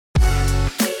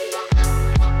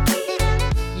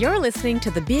You're listening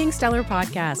to the Being Stellar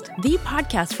podcast, the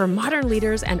podcast for modern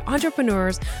leaders and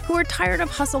entrepreneurs who are tired of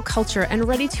hustle culture and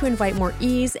ready to invite more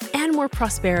ease and more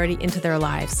prosperity into their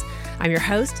lives. I'm your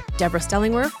host, Deborah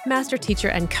Stellingwerf, master teacher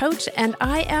and coach, and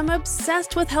I am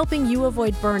obsessed with helping you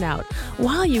avoid burnout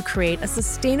while you create a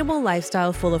sustainable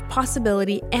lifestyle full of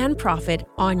possibility and profit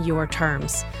on your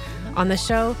terms. On the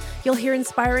show, you'll hear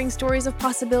inspiring stories of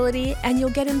possibility, and you'll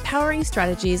get empowering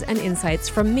strategies and insights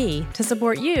from me to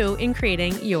support you in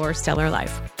creating your stellar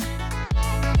life.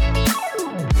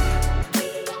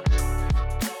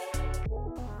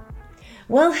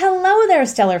 Well, hello there,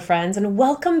 stellar friends, and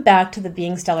welcome back to the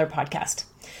Being Stellar podcast.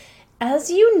 As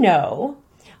you know,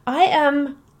 I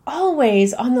am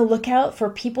always on the lookout for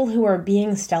people who are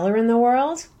being stellar in the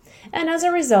world, and as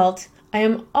a result, I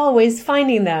am always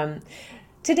finding them.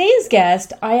 Today's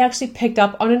guest, I actually picked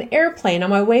up on an airplane on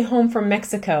my way home from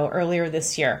Mexico earlier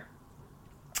this year.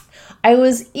 I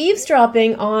was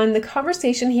eavesdropping on the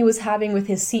conversation he was having with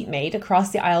his seatmate across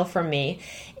the aisle from me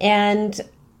and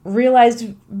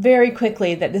realized very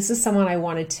quickly that this is someone I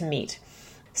wanted to meet.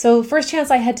 So first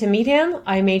chance I had to meet him,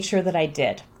 I made sure that I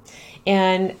did.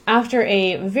 And after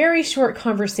a very short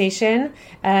conversation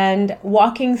and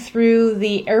walking through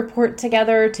the airport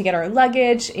together to get our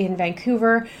luggage in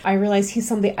Vancouver, I realized he's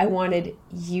somebody I wanted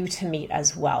you to meet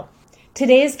as well.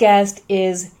 Today's guest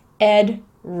is Ed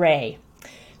Reay.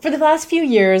 For the last few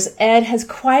years, Ed has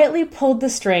quietly pulled the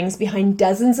strings behind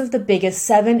dozens of the biggest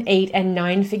 7, 8, and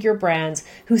 9-figure brands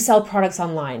who sell products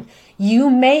online.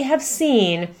 You may have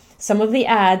seen some of the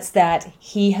ads that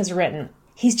he has written.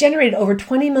 He's generated over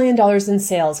 $20 million in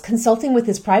sales, consulting with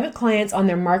his private clients on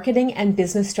their marketing and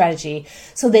business strategy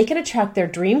so they can attract their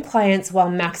dream clients while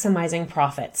maximizing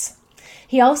profits.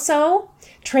 He also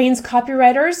trains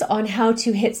copywriters on how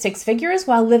to hit 6 figures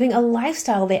while living a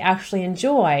lifestyle they actually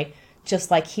enjoy, just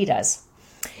like he does.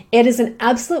 Ed is an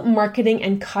absolute marketing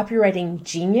and copywriting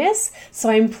genius,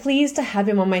 so I'm pleased to have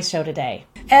him on my show today.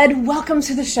 Ed, welcome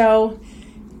to the show.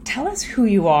 Tell us who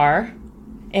you are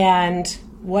and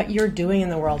what you're doing in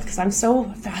the world, because I'm so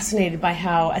fascinated by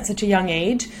how at such a young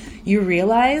age you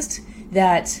realized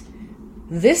that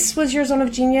this was your zone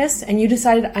of genius and you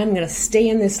decided, I'm going to stay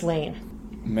in this lane.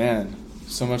 Man,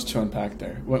 so much to unpack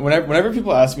there. Whenever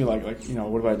people ask me like what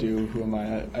do I do, who am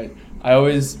I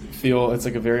always feel it's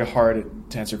like a very hard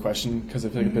to answer question because I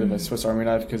feel like a bit of a Swiss Army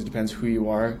knife because it depends who you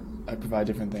are. I provide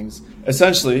different things.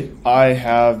 Essentially, I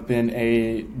have been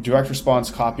a direct response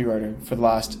copywriter for the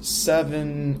last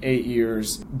 7-8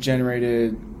 years,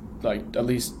 generated like at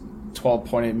least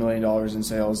 $12.8 million in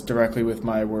sales directly with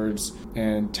my words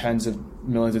and tens of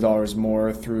millions of dollars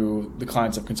more through the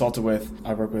clients I've consulted with.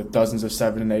 I work with dozens of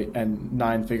 7 and 8 and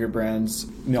 9-figure brands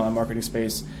in the online marketing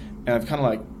space, and I've kind of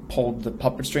like pulled the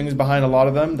puppet strings behind a lot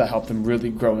of them that help them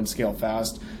really grow and scale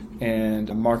fast and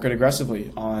market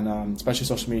aggressively on especially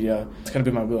social media. It's going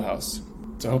to be my wheelhouse.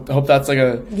 So I hope that's like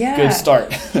a good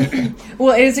start.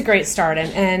 Well, it is a great start.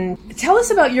 And tell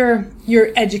us about your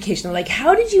education. Like,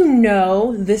 how did you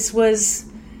know this was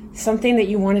something that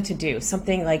you wanted to do,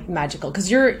 something like magical? Because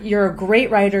you're a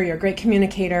great writer, you're a great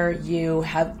communicator, you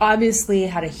have obviously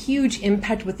had a huge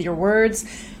impact with your words,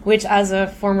 which as a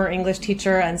former English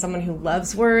teacher and someone who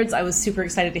loves words, I was super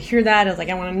excited to hear that. I was like,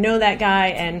 I want to know that guy.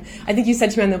 And I think you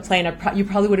said to me on the plane, you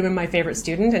probably would have been my favorite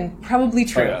student, and probably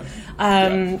true. Oh,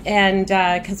 yeah. And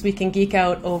because we can geek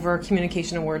out over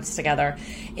communication and words together.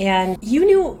 And you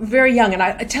knew very young, and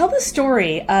I tell the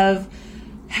story of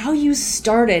how you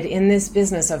started in this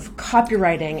business of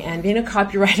copywriting and being a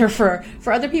copywriter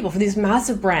for other people, for these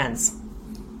massive brands.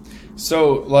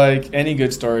 So, like any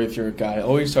good story, if you're a guy, it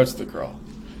always starts with a girl.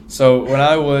 So when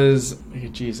I was,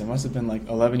 I must have been like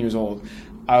 11 years old,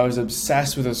 I was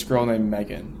obsessed with this girl named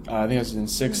Megan. I think I was in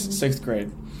sixth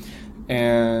grade.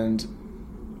 And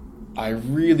I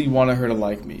really wanted her to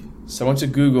like me. So I went to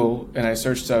Google and I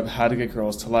searched up how to get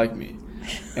girls to like me.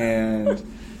 And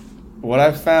what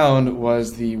I found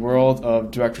was the world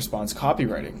of direct response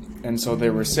copywriting. And so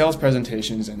there were sales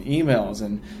presentations and emails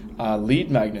and lead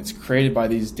magnets created by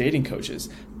these dating coaches.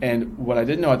 And what I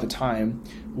didn't know at the time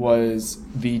was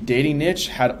the dating niche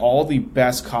had all the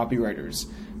best copywriters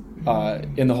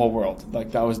in the whole world.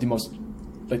 Like that was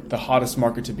the hottest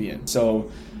market to be in.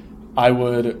 So I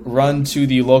would run to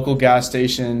the local gas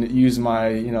station, use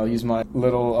my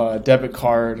little debit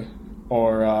card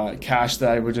or cash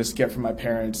that I would just get from my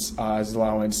parents as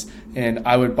allowance, and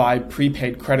I would buy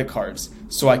prepaid credit cards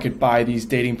so I could buy these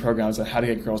dating programs on how to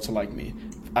get girls to like me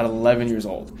at 11 years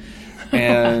old.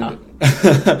 And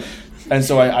and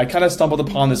so I kind of stumbled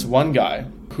upon this one guy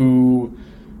who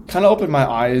kind of opened my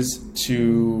eyes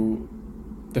to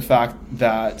the fact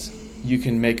that you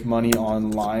can make money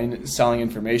online selling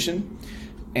information.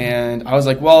 And I was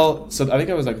like, well, so I think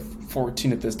I was like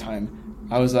 14 at this time.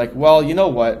 I was like, well, you know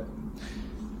what?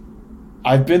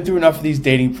 I've been through enough of these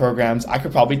dating programs. I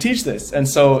could probably teach this. And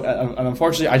so,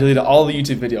 unfortunately, I deleted all the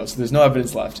YouTube videos, so there's no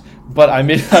evidence left. But I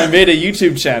made a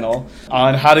YouTube channel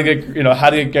on how to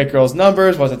get girls'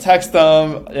 numbers, what to text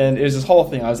them, and it was this whole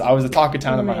thing. I was the talk of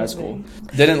town in my high school.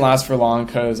 Didn't last for long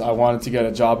because I wanted to get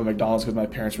a job at McDonald's because my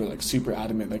parents were like super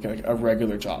adamant, like a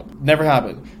regular job. Never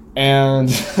happened. And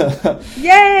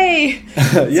yay!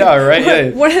 Yeah, right.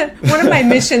 Yay. One of my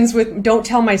missions with, don't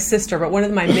tell my sister, but one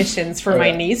of my missions for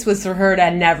my niece was for her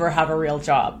to never have a real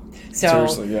job. So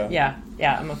seriously, yeah,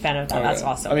 I'm a fan of that. That's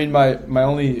awesome. I mean, my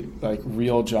only like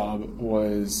real job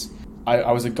was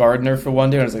I was a gardener for one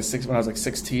day when I was like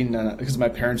 16, and because my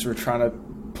parents were trying to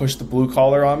push the blue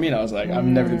collar on me, and I was like,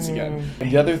 I'm never doing this again.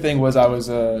 And the other thing was I was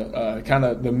a kind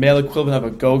of the male equivalent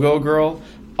of a go-go girl.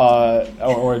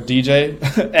 Or a DJ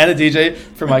and a DJ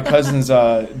for my cousin's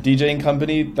DJing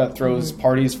company that throws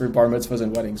parties for bar mitzvahs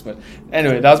and weddings. But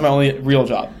anyway, that was my only real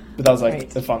job. But that was like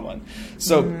the fun one.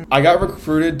 So I got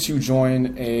recruited to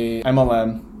join a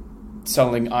MLM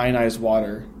selling ionized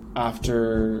water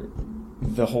after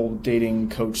the whole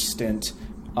dating coach stint.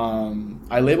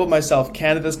 I labeled myself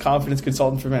Canada's confidence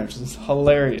consultant for marriage. This is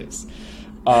hilarious.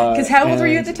 Because how old were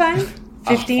you at the time?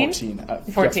 15?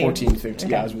 14, 15. Okay.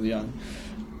 Yeah, I was really young.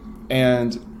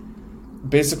 And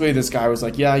basically this guy was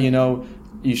like, yeah,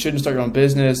 you shouldn't start your own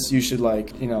business. You should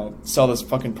sell this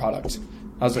fucking product.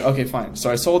 I was like, okay, fine.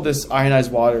 So I sold this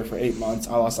ionized water for 8 months.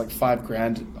 I lost like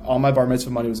 $5,000. All my bar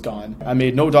mitzvah money was gone. I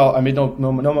made no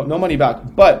money back,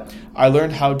 but I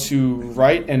learned how to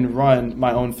write and run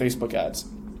my own Facebook ads.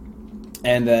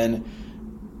 And then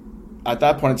at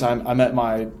that point in time, I met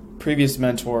my previous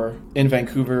mentor in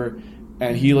Vancouver.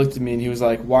 And he looked at me and he was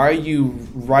like, why are you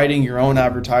writing your own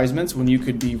advertisements when you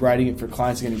could be writing it for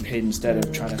clients and getting paid instead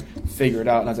of trying to figure it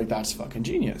out? And I was like, that's fucking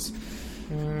genius.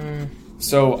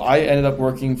 So I ended up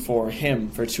working for him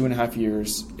for 2.5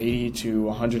 years, 80 to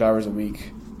 100 hours a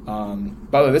week.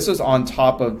 By the way, this was on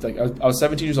top of, I was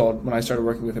 17 years old when I started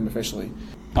working with him officially.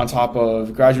 On top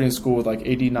of graduating school with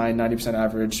 89, 90%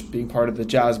 average, being part of the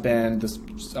jazz band,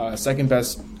 the second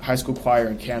best high school choir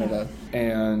in Canada,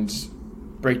 and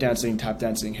breakdancing, tap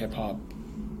dancing, hip hop,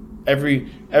 every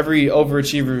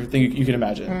overachiever thing you can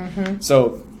imagine.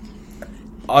 So,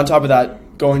 on top of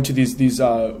that, going to these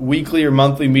weekly or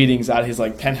monthly meetings at his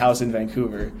penthouse in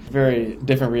Vancouver, very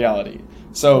different reality.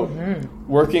 So,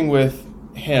 working with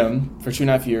him for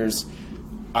 2.5 years,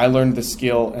 I learned the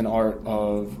skill and art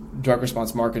of direct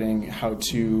response marketing, how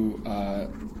to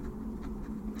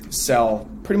sell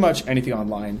pretty much anything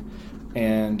online.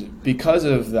 And because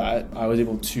of that, I was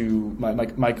able to,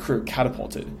 my career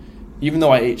catapulted. Even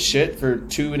though I ate shit for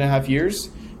 2.5 years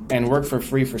and worked for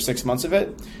free for 6 months of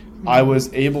it, I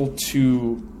was able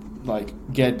to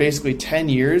get basically 10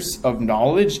 years of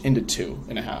knowledge into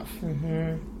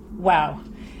 2.5. Wow.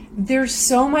 There's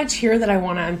so much here that I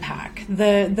want to unpack.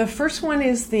 The first one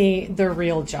is the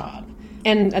real job.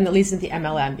 And at least in the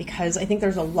MLM, because I think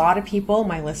there's a lot of people,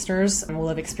 my listeners, will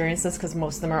have experienced this because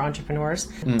most of them are entrepreneurs.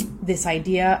 This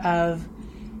idea of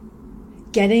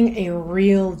getting a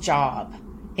real job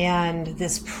and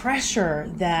this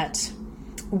pressure that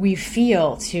we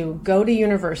feel to go to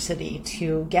university,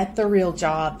 to get the real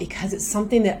job because it's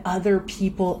something that other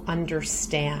people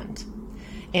understand.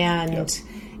 And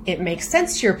it makes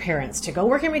sense to your parents to go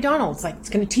work at McDonald's.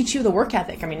 It's going to teach you the work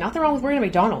ethic. I mean, nothing wrong with working at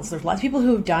McDonald's. There's lots of people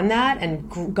who have done that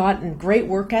and gotten great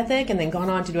work ethic and then gone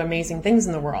on to do amazing things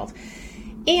in the world.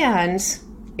 And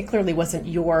it clearly wasn't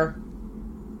your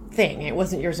thing. It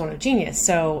wasn't your zone of genius.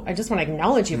 So I just want to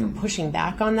acknowledge you for pushing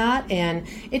back on that. And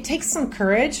it takes some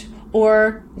courage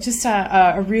or just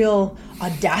a real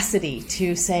audacity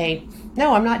to say,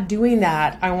 no, I'm not doing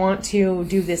that. I want to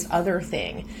do this other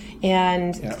thing.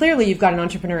 And clearly you've got an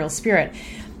entrepreneurial spirit.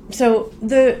 So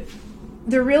the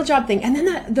real job thing, and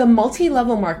then the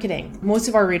multi-level marketing. Most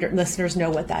of our listeners know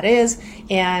what that is.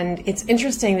 And it's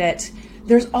interesting that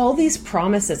there's all these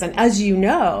promises. And as you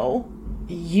know,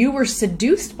 you were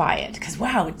seduced by it because,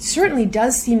 wow, it certainly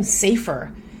does seem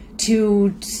safer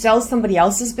to sell somebody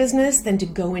else's business than to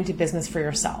go into business for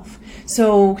yourself.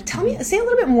 So say a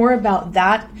little bit more about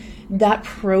that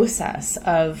process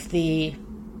of the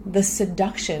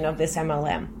seduction of this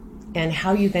MLM and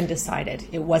how you then decided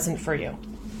it wasn't for you.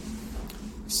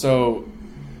 So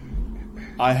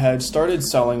I had started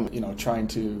selling, trying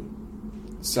to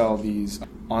sell these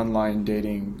online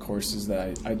dating courses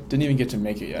that I didn't even get to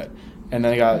make it yet. And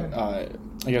then I got,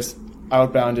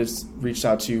 outbounded, reached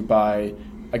out to by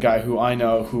a guy who I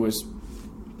know who was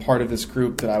part of this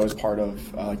group that I was part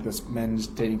of, like this men's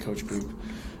dating coach group.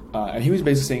 And he was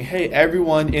basically saying, hey,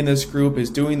 everyone in this group is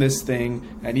doing this thing,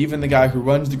 and even the guy who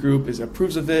runs the group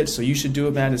approves of it, so you should do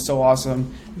it, man. It's so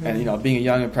awesome. Mm-hmm. And, being a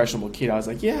young, impressionable kid, I was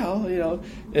like, yeah,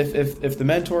 if the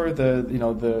mentor,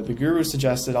 the guru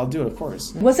suggested, I'll do it, of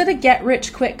course. Was it a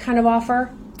get-rich-quick kind of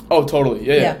offer? Oh, totally.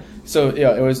 Yeah. So,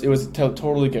 yeah, it was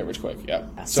totally get-rich-quick, yeah.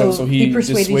 So he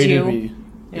dissuaded me,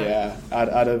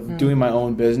 out of doing my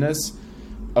own business.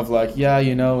 Of like,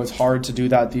 it's hard to do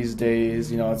that these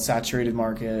days, it's saturated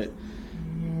market,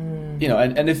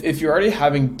 and if you're already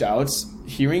having doubts,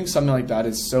 hearing something like that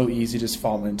is so easy to just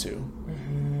fall into.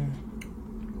 Mm-hmm.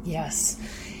 Yes.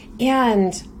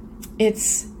 And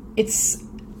it's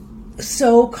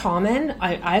so common.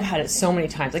 I've had it so many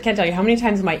times. I can't tell you how many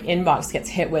times my inbox gets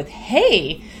hit with,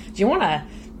 hey, do you want to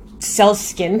sell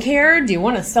skincare? Do you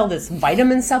want to sell this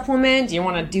vitamin supplement? Do you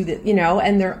want to do that?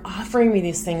 And they're offering me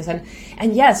these things.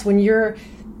 And yes,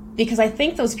 because I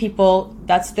think those people,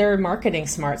 that's their marketing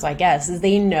smarts, I guess, is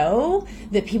they know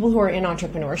that people who are in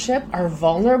entrepreneurship are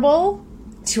vulnerable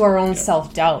to our own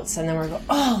self-doubts. And then we're going,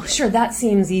 oh, sure, that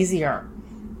seems easier.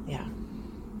 Yeah.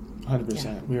 100%.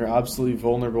 Yeah. We are absolutely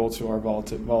vulnerable to our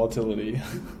volatility.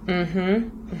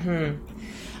 Mm-hmm. Mm-hmm.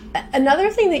 Another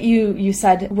thing that you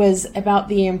said was about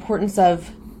the importance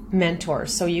of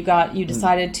mentors. So you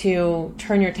decided to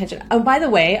turn your attention. Oh, by the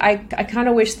way, I kind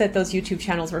of wish that those YouTube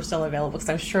channels were still available because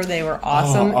I'm sure they were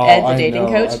awesome. Ed, the dating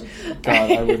coach.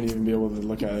 I wouldn't even be able to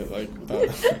look at it like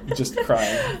just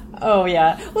crying. Oh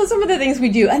yeah. Well, some of the things we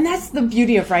do, and that's the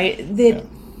beauty of I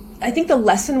think the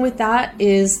lesson with that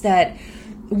is that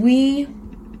when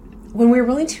we're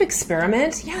willing to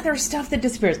experiment, there's stuff that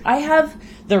disappears. I have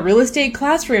the Real Estate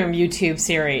Classroom YouTube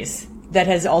series that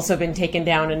has also been taken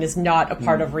down and is not a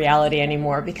part of reality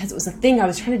anymore because it was a thing I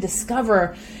was trying to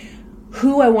discover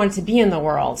who I wanted to be in the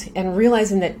world and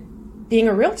realizing that being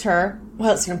a realtor,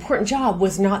 while it's an important job,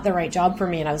 was not the right job for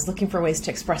me. And I was looking for ways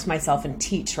to express myself and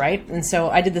teach, right? And so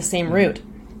I did the same route.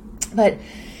 But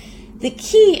the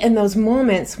key in those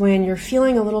moments when you're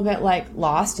feeling a little bit like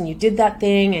lost and you did that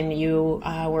thing and you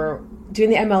were doing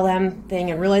the MLM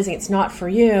thing and realizing it's not for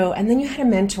you, and then you had a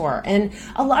mentor. And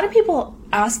a lot of people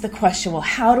ask the question, well,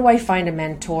 how do I find a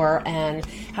mentor? And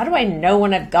how do I know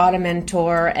when I've got a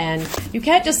mentor? And you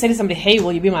can't just say to somebody, hey,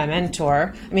 will you be my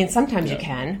mentor? I mean, sometimes you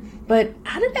can. But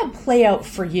how did that play out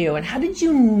for you? And how did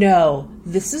you know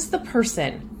this is the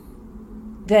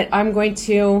person that I'm going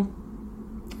to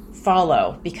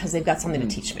follow because they've got something to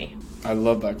teach me? I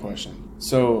love that question.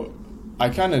 So I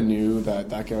kind of knew that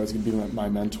guy was going to be my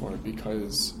mentor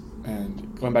because,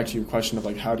 and going back to your question of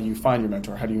like, how do you find your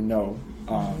mentor? How do you know?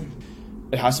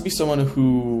 It has to be someone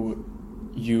who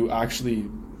you actually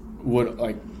would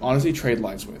like honestly trade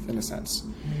lives with, in a sense.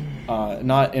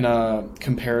 Not in a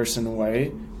comparison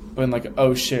way, but in like,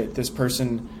 oh shit, this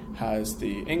person has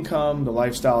the income, the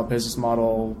lifestyle, business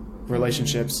model,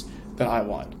 relationships that I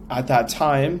want. At that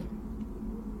time,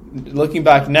 looking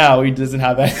back now, he doesn't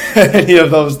have any of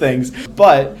those things.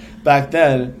 But back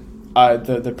then,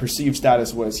 the perceived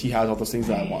status was he has all those things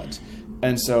that I want.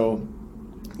 And so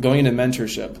going into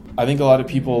mentorship, I think a lot of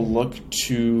people look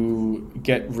to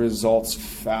get results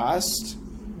fast.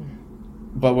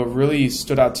 But what really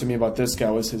stood out to me about this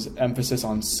guy was his emphasis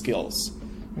on skills.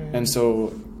 And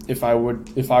so if I were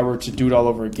to do it all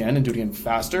over again and do it again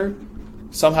faster,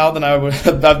 somehow than I would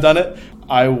have done it,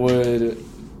 I would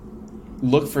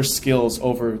look for skills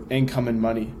over income and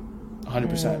money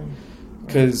 100%.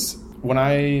 Because when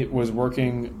I was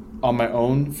working on my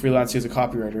own freelancing as a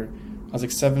copywriter, I was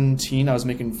like 17. I was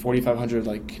making 4,500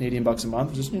 like Canadian bucks a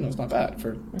month. Just, it's not bad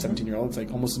for a 17-year-old. It's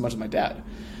like almost as much as my dad.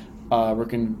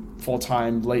 Working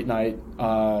full-time, late night,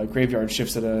 graveyard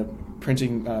shifts at a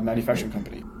printing manufacturing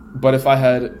company. But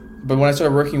when I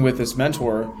started working with this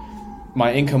mentor,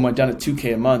 my income went down to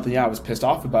 $2,000 a month, and I was pissed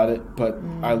off about it, but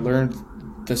I learned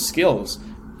the skills.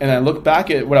 And I look back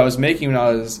at what I was making what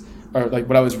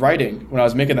I was writing when I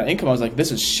was making that income. I was like,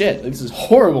 this is shit. Like, this is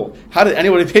horrible. How did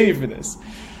anybody pay me for this?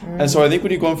 And so I think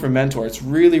when you're going for a mentor, it's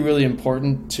really, really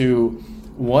important to,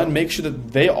 one, make sure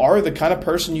that they are the kind of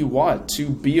person you want to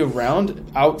be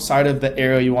around outside of the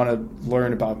area you want to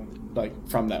learn about, like,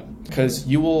 from them. Because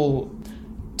you will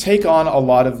take on a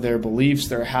lot of their beliefs,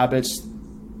 their habits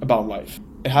about life.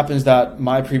 It happens that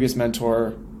my previous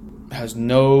mentor has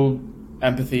no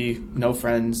empathy, no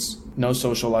friends, no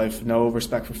social life, no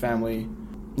respect for family.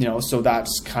 So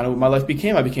that's kind of what my life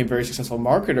became. I became a very successful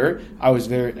marketer. I was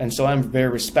and still am very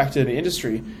respected in the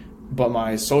industry, but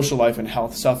my social life and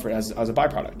health suffered as a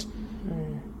byproduct.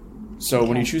 So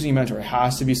when you're choosing a mentor, it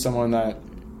has to be someone that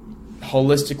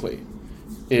holistically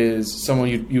is someone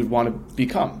you'd want to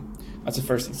become. That's the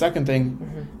first thing. Second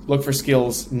thing, look for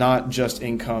skills, not just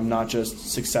income, not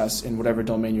just success in whatever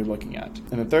domain you're looking at.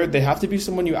 And the third, they have to be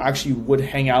someone you actually would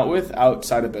hang out with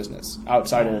outside of business,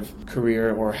 outside of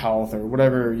career or health or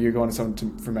whatever you're going to someone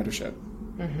for mentorship.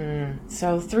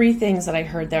 So 3 things that I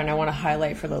heard there, and I want to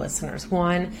highlight for the listeners.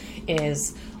 One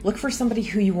is look for somebody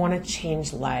who you want to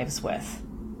change lives with.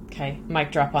 Okay,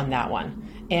 mic drop on that one.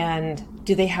 And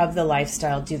do they have the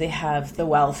lifestyle? Do they have the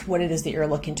wealth? What it is that you're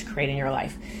looking to create in your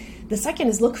life? The second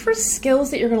is look for skills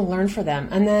that you're going to learn for them.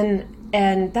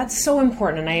 And that's so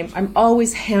important. And I'm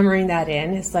always hammering that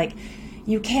in. It's like,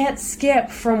 you can't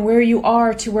skip from where you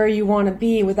are to where you want to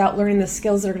be without learning the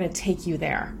skills that are going to take you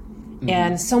there.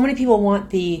 And so many people want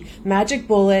the magic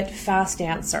bullet, fast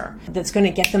answer that's going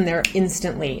to get them there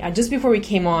instantly. Just before we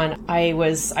came on, I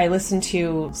listened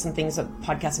to some things,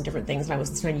 podcasts and different things, and I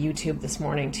was listening on YouTube this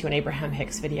morning to an Abraham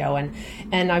Hicks video,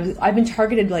 and I've been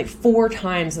targeted like 4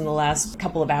 times in the last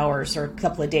couple of hours or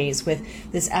couple of days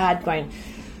with this ad going,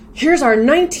 here's our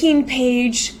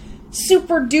 19-page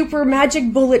super duper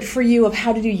magic bullet for you of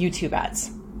how to do YouTube ads.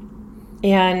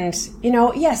 And,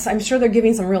 yes, I'm sure they're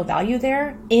giving some real value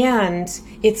there. And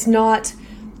it's not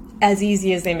as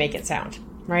easy as they make it sound,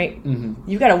 right?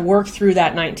 You've got to work through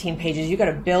that 19 pages. You've got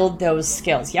to build those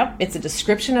skills. Yep, it's a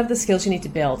description of the skills you need to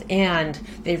build. And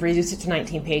they've reduced it to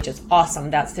 19 pages. Awesome.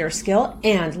 That's their skill.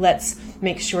 And let's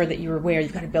make sure that you're aware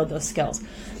you've got to build those skills.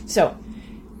 So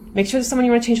make sure there's someone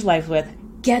you want to change your life with.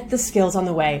 Get the skills on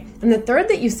the way. And the third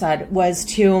that you said was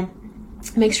to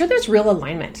make sure there's real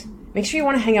alignment. Make sure you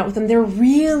want to hang out with them. They're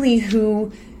really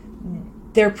who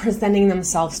they're presenting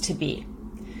themselves to be.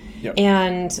 Yep.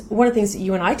 And one of the things that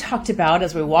you and I talked about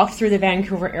as we walked through the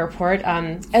Vancouver airport,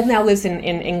 Ed now lives in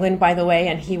England, by the way,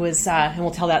 and he was, and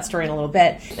we'll tell that story in a little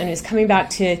bit, and he was coming back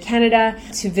to Canada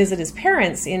to visit his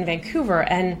parents in Vancouver.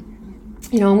 And,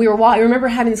 I remember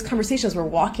having this conversation as we're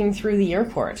walking through the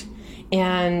airport.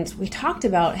 And we talked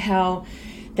about how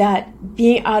that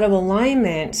being out of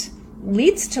alignment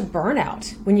leads to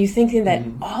burnout when you think that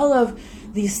all of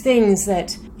these things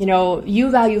that, you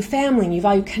value family and you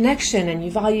value connection and you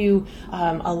value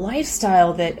a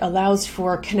lifestyle that allows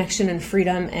for connection and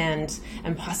freedom and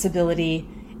possibility.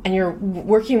 And you're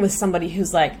working with somebody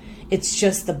who's like, it's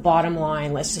just the bottom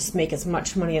line. Let's just make as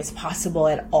much money as possible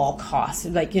at all costs,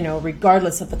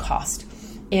 regardless of the cost.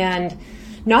 And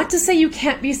not to say you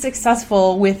can't be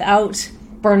successful without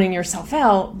burning yourself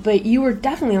out, but you were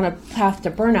definitely on a path to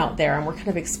burnout there, and we're kind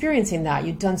of experiencing that.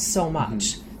 You've done so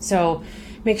much. So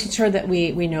making sure that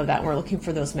we know that, and we're looking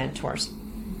for those mentors.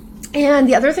 And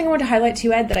the other thing I want to highlight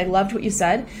too, Ed, that I loved what you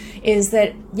said, is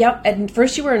that, at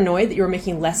first you were annoyed that you were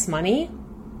making less money,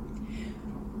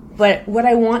 but what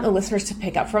I want the listeners to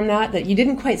pick up from that you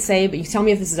didn't quite say, but you tell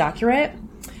me if this is accurate,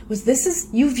 was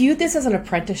you viewed this as an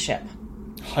apprenticeship.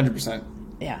 100%.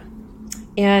 Yeah.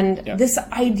 And this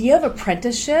idea of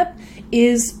apprenticeship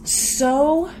is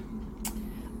so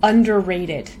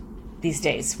underrated these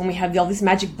days when we have all these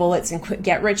magic bullets and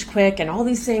get rich quick and all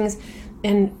these things.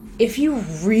 And if you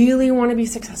really want to be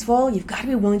successful, you've got to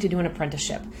be willing to do an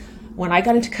apprenticeship. When I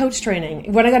got into coaching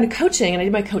and I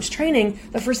did my coach training,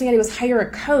 the first thing I did was hire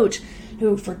a coach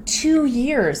who for 2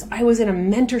 years, I was in a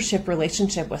mentorship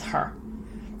relationship with her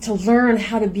to learn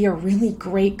how to be a really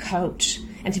great coach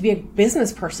and to be a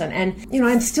business person. And,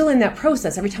 I'm still in that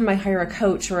process. Every time I hire a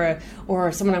coach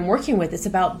or someone I'm working with, it's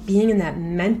about being in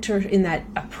that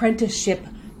apprenticeship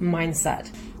mindset,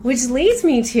 which leads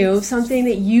me to something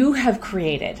that you have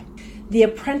created, the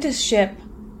apprenticeship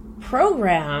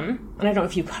program, and I don't know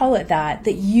if you call it that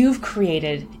you've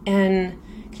created. And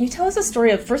can you tell us a story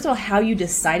of, first of all, how you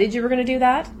decided you were going to do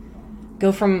that?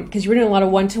 Because you were doing a lot of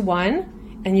one-to-one,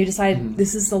 and you decided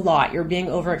this is a lot, you're being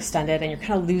overextended, and you're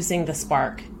kind of losing the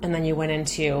spark. And then you went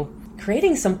into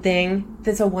creating something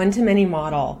that's a one-to-many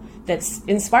model that's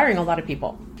inspiring a lot of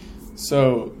people.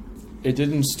 So it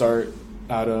didn't start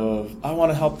out of, I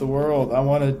want to help the world, I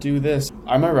want to do this.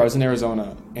 I remember I was in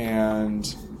Arizona,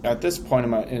 and at this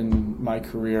point in my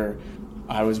career,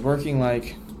 I was working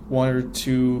like 1 or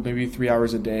 2, maybe 3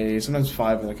 hours a day, sometimes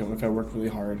 5 if I worked really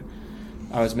hard.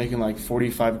 I was making like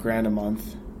 $45,000 a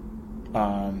month.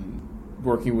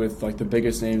 Working with like the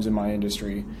biggest names in my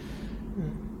industry,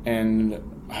 and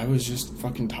I was just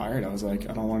fucking tired. I was like,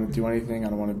 I don't want to do anything. I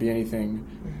don't want to be anything.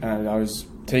 And I was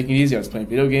taking it easy. I was playing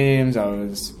video games. I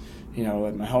was,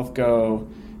 letting my health go.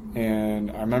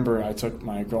 And I remember I took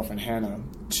my girlfriend Hannah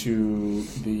to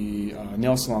the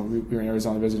nail salon. We were in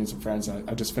Arizona visiting some friends. I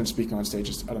just finished speaking on stage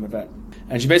at an event,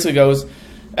 and she basically goes,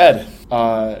 Ed,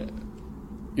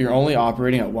 you're only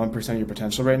operating at 1% of your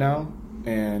potential right now.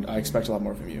 And I expect a lot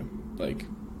more from you.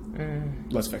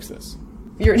 Let's fix this.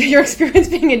 your experience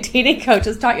being a dating coach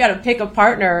has taught you how to pick a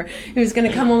partner who's going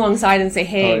to come alongside and say,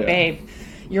 hey, babe,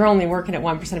 you're only working at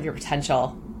 1% of your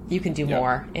potential. You can do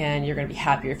more, and you're going to be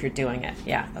happier if you're doing it.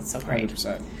 Yeah, that's so great.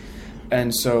 100%.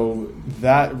 And so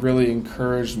that really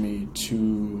encouraged me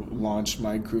to launch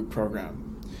my group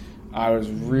program. I was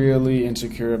really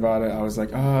insecure about it. I was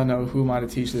like, oh, no, who am I to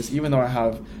teach this? Even though I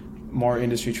have more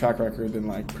industry track record than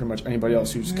like pretty much anybody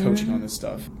else who's coaching on this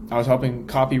stuff. I was helping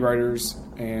copywriters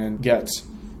and get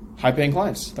high-paying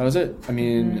clients. That was it. I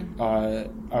mean, I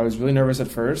was really nervous at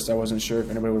first. I wasn't sure if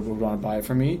anybody would want to buy it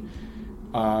from me.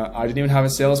 I didn't even have a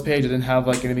sales page. I didn't have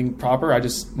like anything proper. I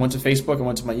just went to Facebook and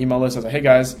went to my email list. I was like, hey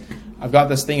guys, I've got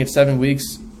this thing. It's 7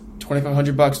 weeks,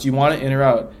 $2,500. Do you want it, in or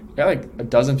out? I got like a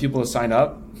dozen people to sign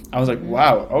up. I was like,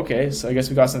 wow, okay, so I guess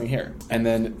we got something here. And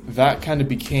then that kind of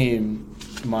became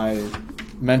my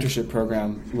mentorship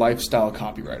program, Lifestyle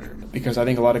Copywriter, because I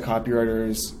think a lot of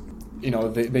copywriters,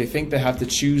 they think they have to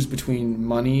choose between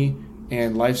money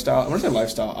and lifestyle. When I say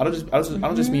lifestyle, I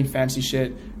don't just mean fancy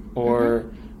shit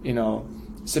or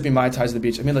sipping Mai Tais at the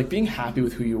beach. I mean like being happy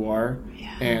with who you are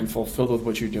and fulfilled with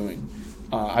what you're doing.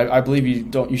 I believe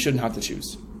you shouldn't have to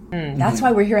choose. That's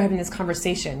why we're here having this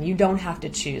conversation. You don't have to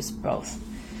choose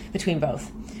between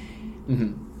both.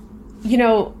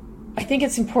 I think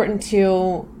it's important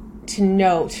to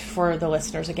note for the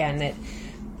listeners again that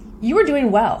you were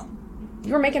doing well.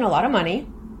 You were making a lot of money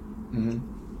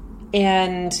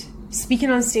and speaking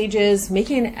on stages,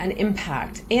 making an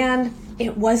impact, and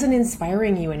it wasn't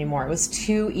inspiring you anymore. It was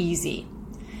too easy.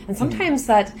 And sometimes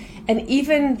and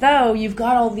even though you've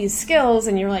got all these skills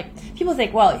and you're like, people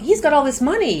think, well, he's got all this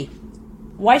money.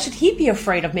 Why should he be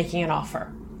afraid of making an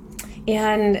offer?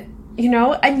 And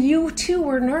and you too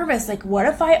were nervous. Like, what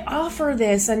if I offer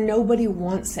this and nobody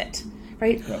wants it,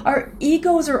 right? Yeah. Our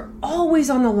egos are always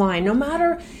on the line. No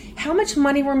matter how much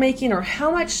money we're making or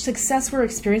how much success we're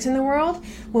experiencing in the world,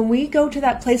 when we go to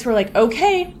that place, we're like,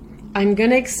 okay, I'm going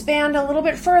to expand a little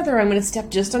bit further. I'm going to step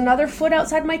just another foot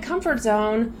outside my comfort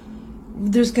zone.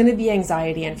 There's going to be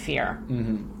anxiety and fear.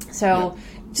 So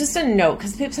just a note,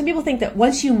 because some people think that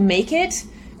once you make it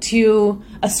to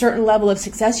a certain level of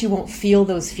success, you won't feel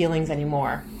those feelings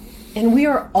anymore. And we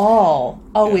are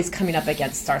always coming up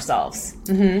against ourselves.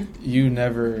 You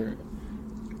never,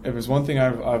 if there's one thing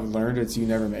I've learned, it's you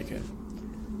never make it.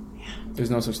 There's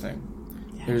no such thing.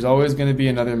 There's always going to be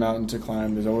another mountain to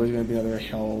climb. There's always going to be another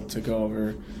hill to go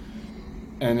over.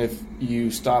 And if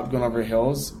you stop going over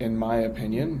hills, in my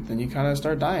opinion, then you kind of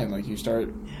start dying. Like you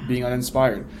start being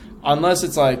uninspired. Unless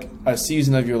it's like a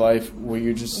season of your life where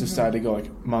you just decide to go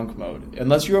like monk mode.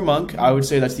 Unless you're a monk, I would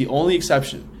say that's the only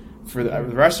exception. For the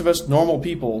rest of us normal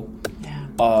people,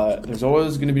 there's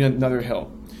always going to be another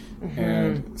hill.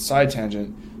 And side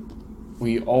tangent,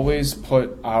 we always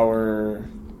put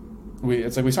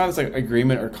it's like we sign this like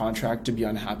agreement or contract to be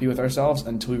unhappy with ourselves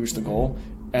until we reach the goal.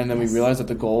 And then we realize that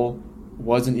the goal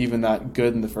wasn't even that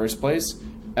good in the first place.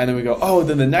 And then we go, oh,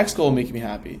 then the next goal will make me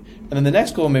happy. And then the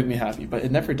next goal will make me happy. But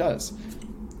it never does.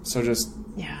 So just,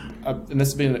 and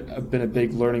this has been a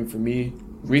big learning for me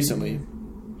recently,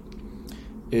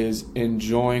 is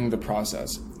enjoying the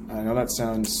process. And I know that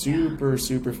sounds super,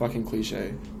 super fucking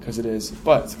cliche, because it is,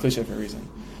 but it's a cliche for a reason.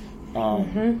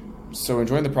 So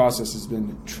enjoying the process has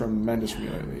been tremendous for me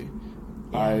lately.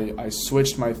 I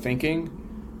switched my thinking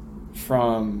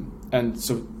and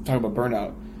so talking about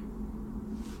burnout,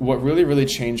 what really, really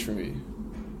changed for me,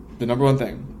 the number one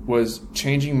thing, was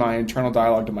changing my internal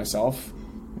dialogue to myself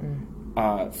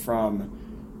from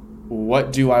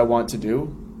what do I want to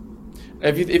do?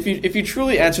 If you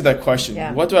truly answer that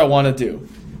question, what do I want to do?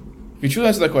 If you truly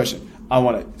answer that question, I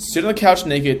want to sit on the couch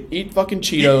naked, eat fucking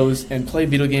Cheetos, and play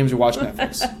video games or watch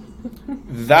Netflix.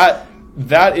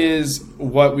 That is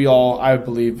what we all, I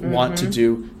believe, want to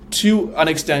do. To an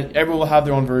extent, everyone will have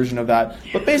their own version of that,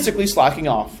 but basically slacking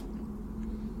off.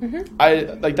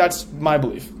 That's my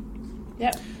belief.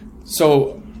 Yeah.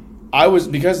 So I was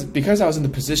because I was in the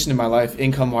position in my life,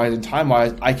 income wise and time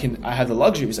wise, I had the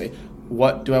luxury to say,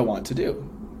 what do I want to do?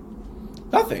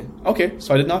 Nothing. Okay,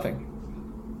 so I did nothing.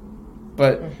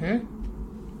 But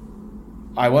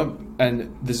I went,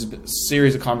 and this is a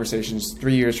series of conversations,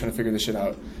 3 years trying to figure this shit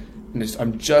out, and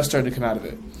I'm just starting to come out of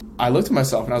it. I looked at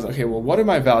myself and I was like, okay, well, what are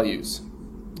my values?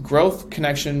 Growth,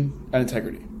 connection, and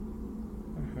integrity.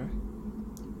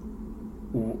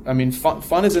 I mean,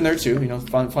 fun is in there too.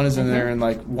 Fun is in there, and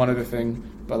like one other thing,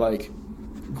 but like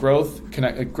growth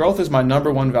is my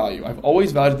number one value. I've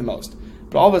always valued it the most.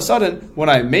 But all of a sudden, when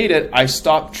I made it, I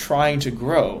stopped trying to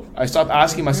grow. I stopped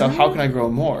asking myself, how can I grow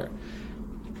more?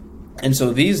 And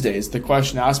so these days, the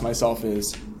question I ask myself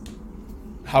is,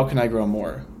 how can I grow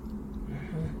more?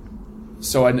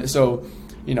 So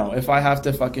if I have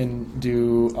to fucking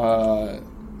do,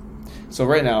 so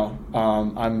right now,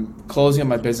 I'm closing up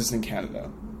my business in Canada.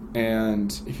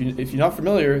 And if you're not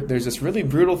familiar, there's this really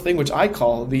brutal thing which I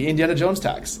call the Indiana Jones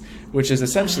tax, which is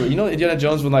essentially, Indiana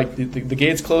Jones when like the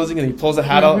gate's closing and he pulls the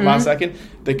hat out last second.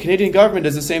 The Canadian government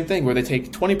does the same thing where they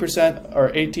take 20%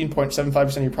 or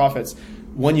 18.75% of your profits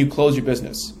when you close your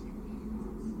business.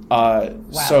 Wow.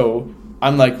 So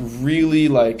I'm like really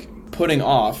like putting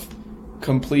off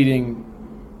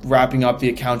wrapping up the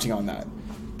accounting on that.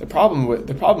 The problem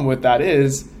with that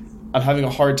is I'm having a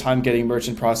hard time getting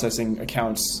merchant processing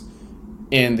accounts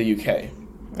in the UK.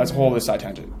 That's a whole other side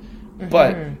tangent.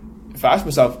 But if I ask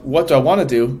myself, what do I want to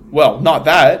do? Well, not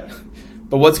that,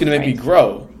 but what's going to make me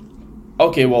grow?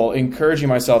 Okay, well, encouraging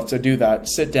myself to do that,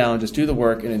 sit down, just do the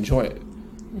work and enjoy it.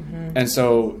 And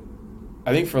so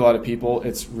I think for a lot of people,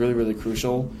 it's really, really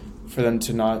crucial for them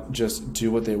to not just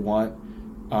do what they want.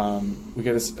 We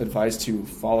get this advice to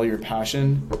follow your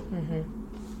passion.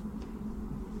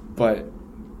 But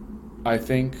I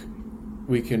think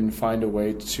we can find a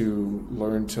way to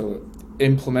learn to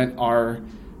implement our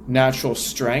natural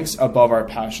strengths above our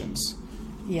passions.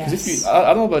 Yes. Because I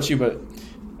don't know about you, but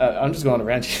I'm just going on a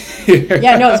rant here.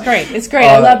 Yeah, no, it's great. It's great.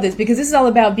 I love this because this is all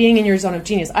about being in your zone of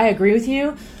genius. I agree with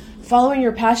you. Following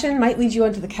your passion might lead you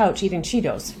onto the couch eating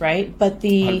Cheetos, right? But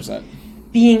 100%.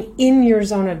 Being in your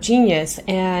zone of genius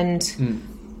and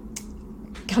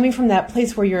coming from that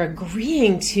place where you're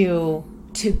agreeing to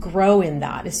grow in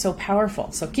that is so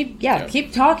powerful. So keep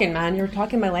talking, man. You're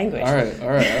talking my language. All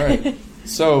right.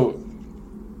 So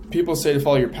people say to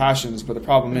follow your passions, but the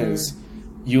problem is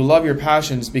you love your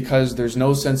passions because there's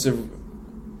no sense of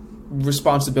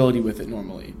responsibility with it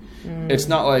normally. It's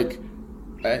not like,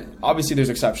 obviously there's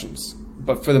exceptions,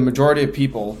 but for the majority of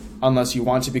people, unless you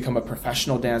want to become a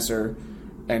professional dancer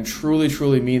and truly,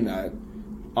 truly mean that,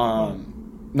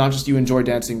 not just you enjoy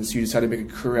dancing, so you decide to make a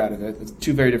career out of it. It's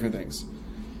two very different things.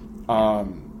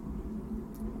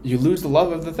 You lose the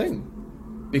love of the thing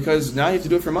because now you have to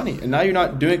do it for money, and now you're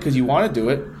not doing it because you want to do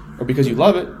it or because you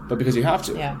love it, but because you have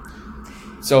to. Yeah.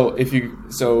 So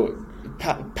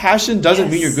passion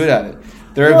doesn't mean you're good at it.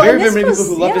 There are very many people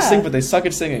who love to sing, but they suck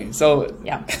at singing. So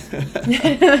yeah,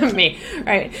 me,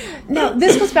 right? Now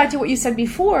this goes back to what you said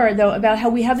before, though, about how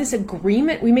we have this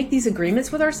agreement. We make these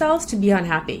agreements with ourselves to be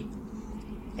unhappy.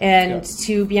 And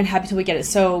to be unhappy till we get it.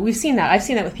 So we've seen that. I've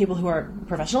seen that with people who are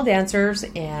professional dancers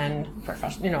and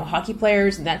professional, hockey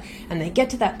players, and they get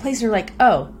to that place and they're like,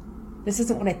 oh, this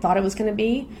isn't what I thought it was going to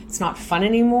be. It's not fun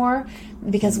anymore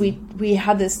because we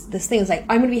have this thing. It's like,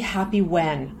 I'm going to be happy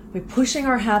when. We're pushing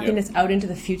our happiness out into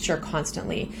the future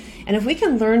constantly. And if we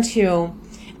can learn to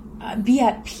be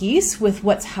at peace with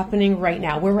what's happening right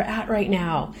now, where we're at right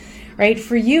now, right?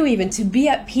 For you even to be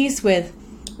at peace with,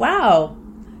 wow,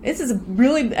 this is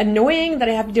really annoying that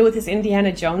I have to deal with this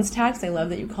Indiana Jones tax. I love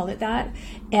that you called it that.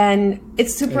 And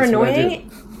it's super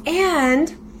annoying.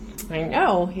 And I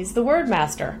know, he's the word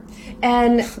master.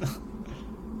 And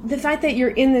the fact that you're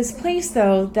in this place,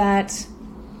 though, that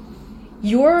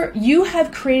you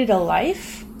have created a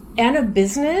life and a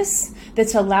business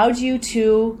that's allowed you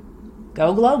to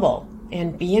go global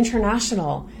and be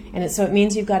international. And so it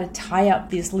means you've got to tie up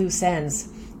these loose ends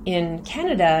in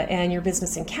Canada and your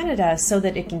business in Canada so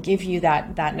that it can give you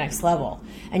that next level.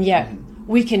 And yet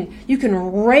you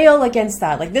can rail against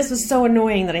that. Like, this is so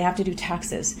annoying that I have to do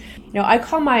taxes. I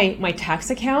call my tax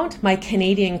account my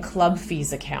Canadian club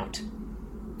fees account.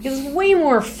 It's way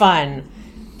more fun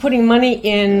putting money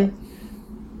in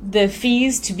the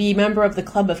fees to be a member of the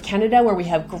Club of Canada, where we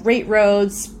have great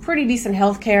roads, pretty decent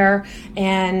healthcare,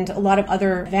 and a lot of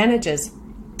other advantages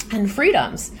and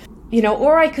freedoms.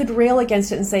 Or I could rail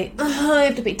against it and say, I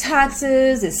have to pay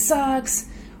taxes, it sucks.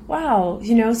 Wow,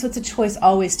 so it's a choice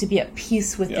always to be at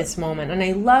peace with this moment. And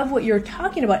I love what you're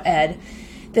talking about, Ed,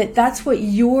 that's what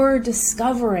you're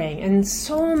discovering. And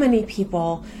so many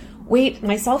people wait,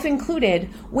 myself included,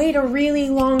 wait a really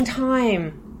long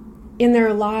time in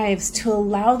their lives to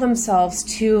allow themselves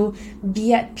to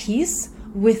be at peace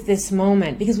with this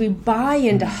moment, because we buy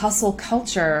into hustle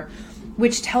culture,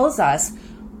 which tells us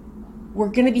we're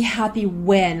going to be happy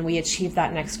when we achieve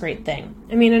that next great thing.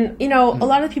 I mean, and a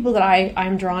lot of the people that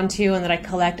I'm drawn to and that I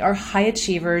collect are high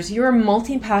achievers. You're a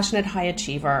multi-passionate high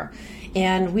achiever,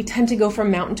 and we tend to go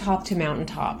from mountaintop to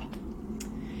mountaintop.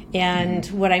 And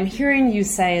what I'm hearing you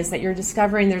say is that you're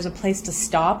discovering there's a place to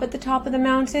stop at the top of the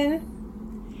mountain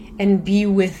and be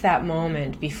with that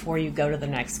moment before you go to the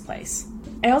next place.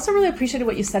 I also really appreciated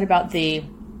what you said about the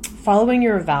following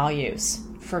your values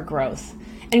for growth.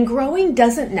 And growing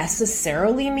doesn't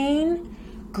necessarily mean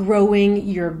growing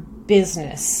your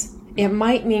business. It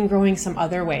might mean growing some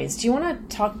other ways. Do you want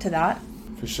to talk to that?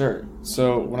 For sure.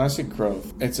 So when I say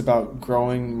growth, it's about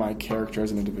growing my character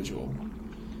as an individual.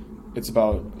 It's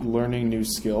about learning new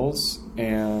skills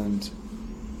and,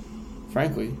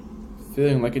 frankly,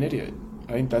 feeling like an idiot.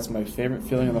 I think that's my favorite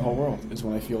feeling in the whole world, is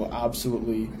when I feel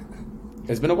absolutely...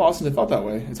 It's been a while since I felt that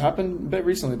way. It's happened a bit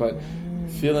recently, but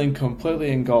feeling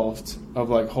completely engulfed of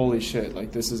like, holy shit,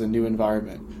 like this is a new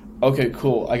environment. Okay,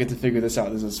 cool. I get to figure this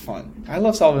out. This is fun. I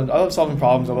love solving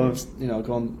problems. I love,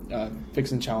 going,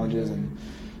 fixing challenges and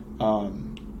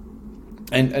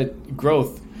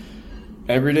growth.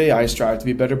 Every day I strive to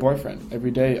be a better boyfriend. Every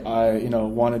day I,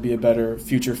 want to be a better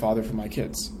future father for my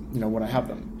kids, when I have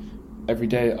them. Every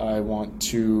day I want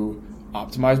to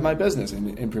optimize my business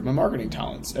and improve my marketing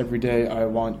talents. Every day I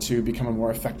want to become a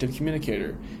more effective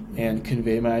communicator and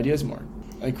convey my ideas more.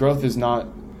 Like, growth is not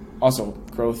also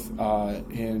growth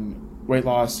in weight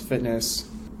loss, fitness.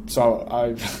 So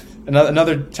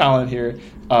another talent here,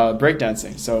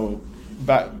 breakdancing. So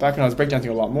back when I was breakdancing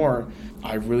a lot more,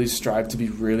 I really strive to be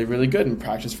really, really good and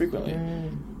practice frequently.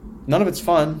 None of it's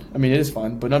fun. I mean, it is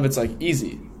fun, but none of it's like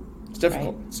easy. It's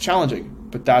difficult. Right. It's challenging,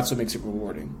 but that's what makes it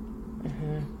rewarding.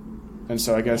 And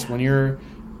so I guess when you're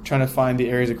trying to find the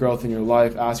areas of growth in your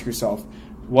life, ask yourself,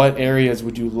 what areas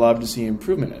would you love to see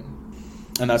improvement in?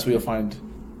 And that's where you'll find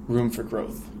room for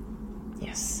growth.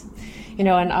 Yes. And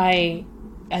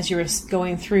as you were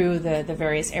going through the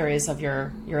various areas of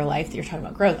your life that you're talking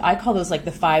about growth, I call those like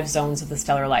the 5 zones of the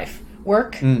stellar life: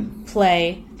 work,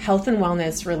 play, health and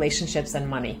wellness, relationships, and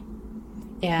money.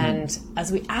 And as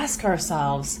we ask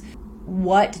ourselves,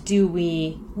 how do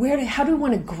we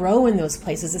want to grow in those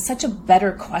places? It's such a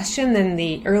better question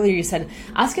than earlier you said,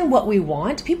 asking what we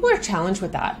want. People are challenged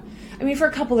with that. I mean, for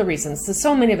a couple of reasons.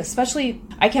 So many of us, especially,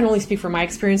 I can only speak from my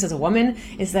experience as a woman,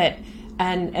 is that,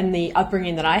 and the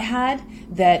upbringing that I had,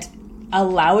 that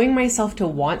allowing myself to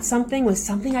want something was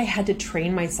something I had to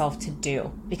train myself to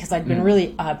do, because I'd been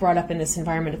really brought up in this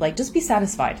environment of like, just be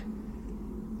satisfied,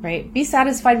 right? Be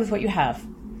satisfied with what you have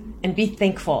and be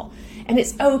thankful. And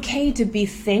it's okay to be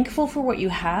thankful for what you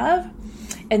have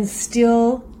and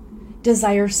still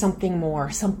desire something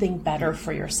more, something better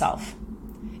for yourself,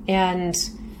 and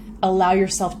allow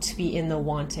yourself to be in the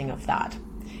wanting of that.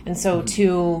 And so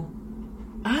to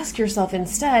ask yourself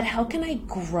instead, how can I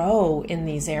grow in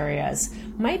these areas,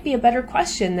 might be a better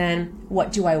question than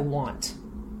what do I want?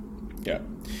 Yeah.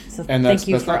 So thank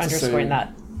you for underscoring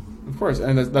that. Of course.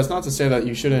 And that's not to say that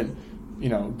you shouldn't,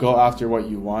 go after what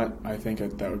you want. I think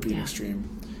that would be an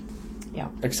extreme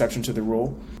exception to the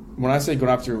rule. When I say go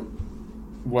after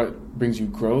what brings you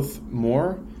growth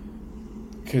more,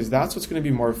 because that's what's going to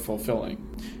be more fulfilling.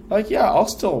 Like, I'll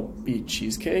still eat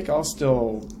cheesecake. I'll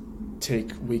still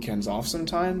take weekends off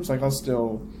sometimes. Like, I'll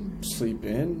still sleep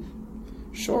in.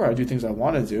 Sure, I do things I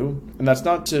want to do. And that's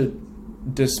not to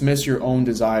dismiss your own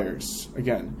desires,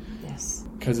 again. Yes.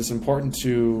 Because it's important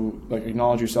to,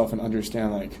 acknowledge yourself and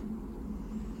understand,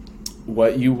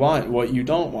 what you want, what you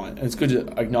don't want. And it's good to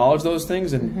acknowledge those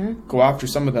things and go after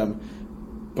some of them.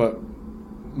 But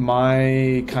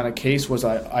my kind of case was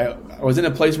I was in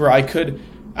a place where I could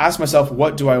ask myself,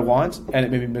 what do I want? And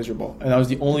it made me miserable. And that was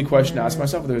the only question to ask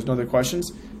myself. There was no other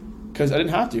questions, because I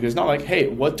didn't have to. Because it's not like, hey,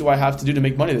 what do I have to do to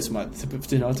make money this month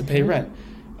to pay rent?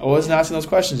 I wasn't asking those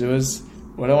questions. It was,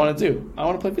 what do I want to do? I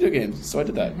want to play video games. So I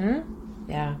did that.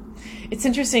 Yeah. It's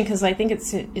interesting because I think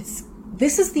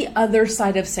this is the other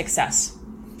side of success.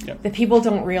 Yep. That people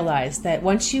don't realize, that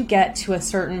once you get to a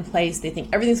certain place, they think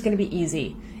everything's going to be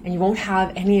easy and you won't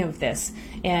have any of this.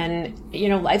 And,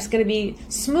 life's going to be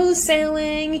smooth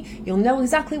sailing. You'll know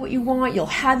exactly what you want. You'll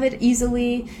have it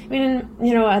easily. I mean,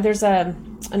 there's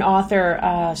an author,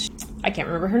 I can't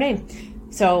remember her name,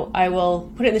 so I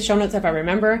will put it in the show notes if I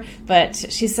remember. But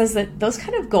she says that those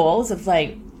kind of goals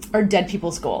are dead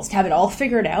people's goals, to have it all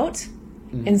figured out.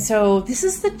 And so this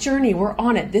is the journey. We're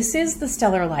on it. This is the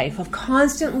stellar life of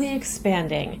constantly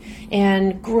expanding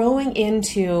and growing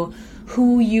into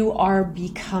who you are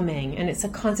becoming. And it's a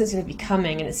constant state of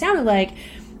becoming. And it sounded like,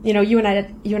 you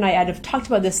and I had talked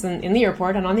about this in the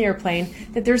airport and on the airplane,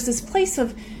 that there's this place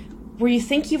of where you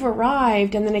think you've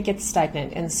arrived and then it gets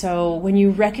stagnant. And so when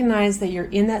you recognize that you're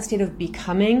in that state of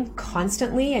becoming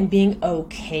constantly and being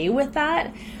okay with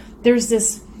that, there's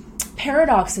this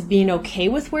paradox of being okay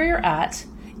with where you're at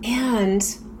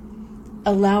and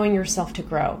allowing yourself to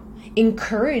grow,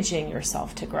 encouraging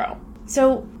yourself to grow.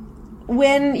 So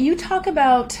when you talk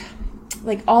about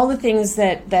all the things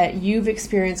that you've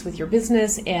experienced with your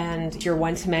business and your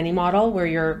one-to-many model, where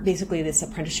you're basically this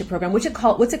apprenticeship program, what's it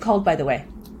called, by the way?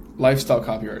 Lifestyle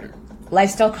copywriter.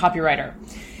 Lifestyle copywriter.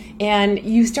 And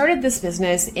you started this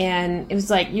business, and it was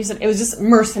like you said, it was just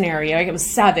mercenary. Like it was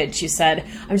savage. You said,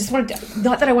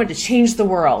 not that I wanted to change the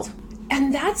world.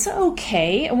 And that's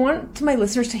okay. I want my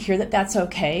listeners to hear that that's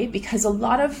okay, because a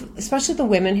lot of, especially the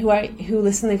women who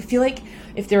listen, they feel like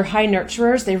if they're high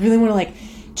nurturers, they really want to like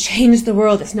change the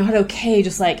world. It's not okay.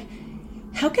 Just like,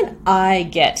 how can I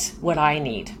get what I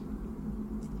need?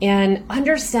 And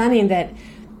understanding that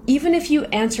even if you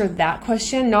answer that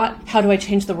question, not how do I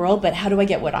change the world, but how do I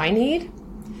get what I need,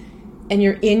 and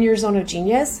you're in your zone of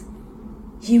genius,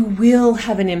 you will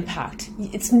have an impact.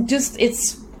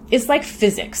 It's like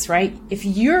physics, right? If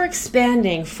you're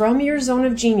expanding from your zone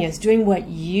of genius, doing what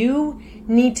you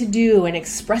need to do and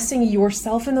expressing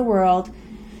yourself in the world,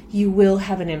 you will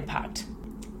have an impact.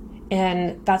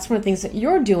 And that's one of the things that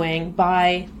you're doing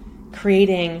by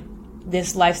creating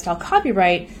this lifestyle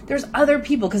copyright. There's other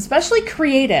people, because especially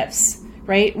creatives,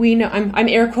 right? We know, I'm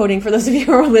air quoting for those of you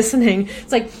who are listening.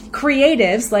 It's like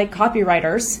creatives, like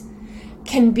copywriters,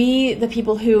 can be the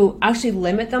people who actually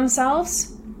limit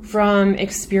themselves from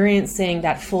experiencing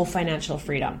that full financial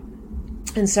freedom.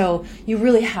 And so you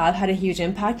really have had a huge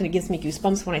impact, and it gives me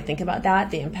goosebumps when I think about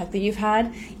that, the impact that you've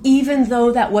had, even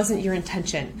though that wasn't your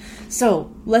intention.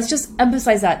 So let's just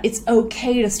emphasize that it's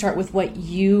okay to start with what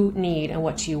you need and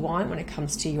what you want when it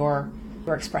comes to your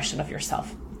expression of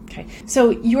yourself. Okay. So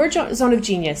your zone of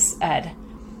genius, Ed,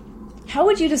 how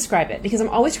would you describe it? Because I'm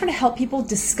always trying to help people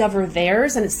discover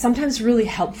theirs, and it's sometimes really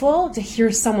helpful to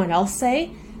hear someone else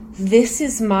say, this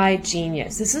is my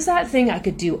genius. This is that thing I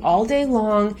could do all day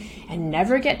long and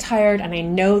never get tired, and I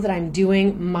know that I'm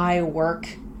doing my work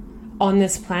on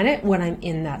this planet when I'm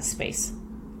in that space.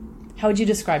 How would you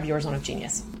describe your zone of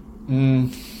genius?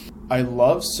 I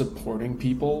love supporting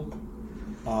people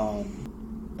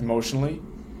emotionally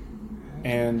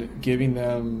and giving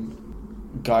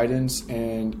them guidance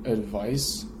and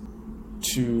advice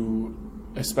to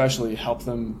especially help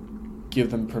them,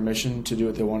 give them permission to do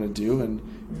what they want to do, and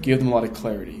give them a lot of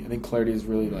clarity. I think clarity is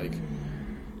really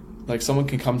like someone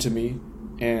can come to me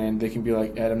and they can be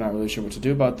like, Ed, I'm not really sure what to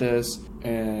do about this.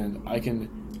 And I can,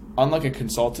 unlike a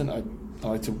consultant, I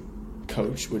like to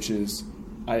coach, which is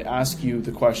I ask you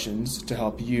the questions to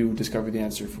help you discover the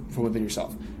answer from within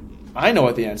yourself. I know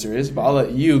what the answer is, but I'll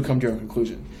let you come to your own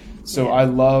conclusion. So I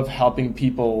love helping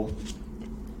people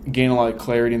gain a lot of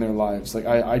clarity in their lives. Like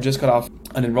I just got off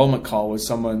an enrollment call with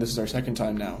someone. This is our second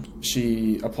time now.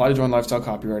 She applied to join Lifestyle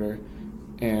Copywriter,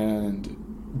 and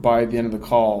by the end of the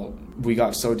call, we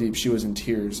got so deep, she was in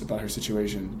tears about her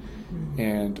situation.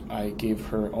 And I gave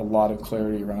her a lot of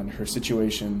clarity around her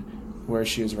situation, where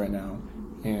she is right now,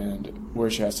 and where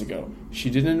she has to go. She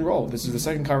didn't enroll. This is the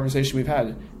second conversation we've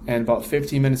had. And about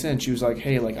 15 minutes in, she was like,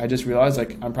 hey, like I just realized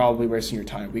like I'm probably wasting your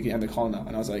time. We can end the call now.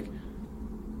 And I was like,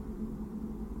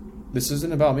 this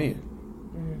isn't about me.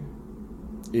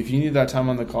 If you need that time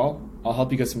on the call, I'll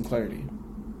help you get some clarity.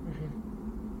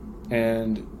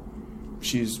 And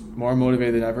she's more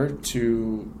motivated than ever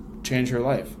to change her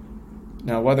life.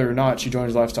 Now, whether or not she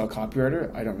joins Lifestyle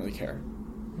Copywriter, I don't really care.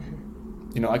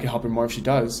 You know, I can help her more if she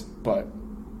does, but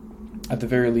at the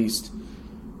very least,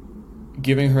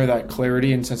 giving her that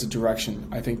clarity and sense of direction,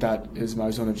 I think that is my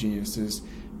zone of genius, is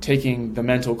taking the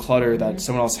mental clutter that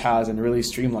someone else has and really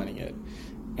streamlining it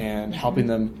and helping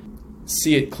them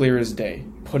see it clear as day,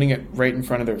 putting it right in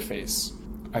front of their face.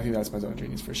 I think that's my zone of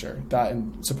genius for sure. That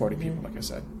and supporting people, like I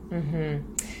said.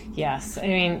 Yes. I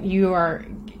mean, your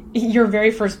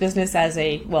very first business as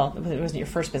it wasn't your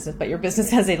first business, but your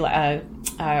business as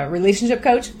a relationship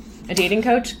coach, a dating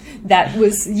coach, that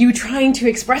was you trying to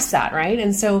express that, right?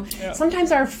 And so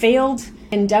sometimes our failed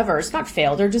endeavors, not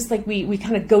failed, or just like we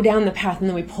kind of go down the path and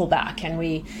then we pull back and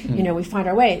we find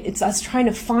our way. It's us trying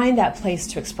to find that place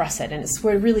to express it. And it's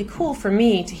really cool for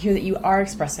me to hear that you are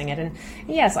expressing it. And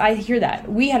yes, I hear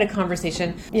that. We had a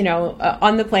conversation,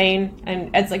 on the plane,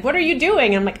 and Ed's like, what are you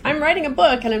doing? And I'm like, I'm writing a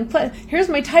book, and here's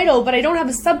my title, but I don't have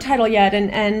a subtitle yet.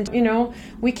 And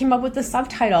we came up with the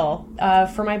subtitle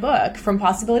for my book, From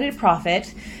Possibility to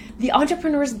Profit, The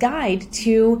Entrepreneur's Guide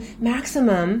to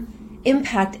Maximum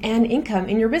Impact and Income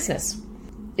in Your Business.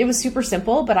 It was super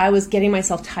simple, but I was getting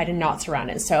myself tied in knots around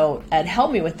it. So Ed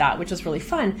helped me with that, which was really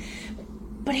fun.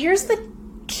 But here's the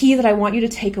key that I want you to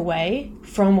take away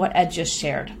from what Ed just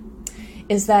shared,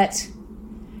 is that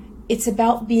it's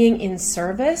about being in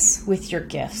service with your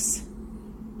gifts.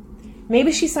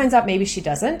 Maybe she signs up, maybe she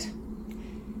doesn't.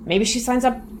 Maybe she signs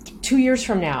up 2 years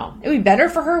from now. It would be better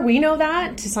for her, we know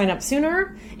that, to sign up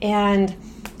sooner and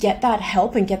get that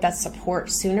help and get that support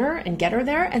sooner and get her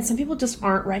there. And some people just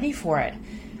aren't ready for it.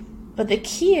 But the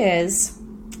key is,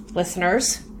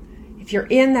 listeners, if you're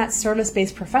in that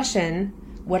service-based profession,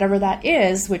 whatever that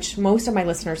is, which most of my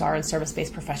listeners are in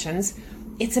service-based professions,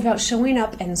 it's about showing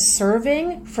up and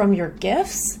serving from your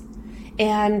gifts,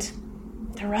 and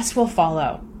the rest will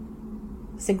follow.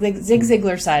 Zig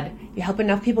Ziglar said, you help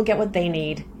enough people get what they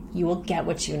need, you will get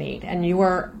what you need. And you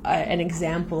are an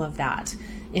example of that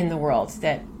in the world,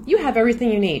 that you have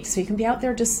everything you need. So you can be out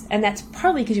there and that's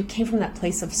partly because you came from that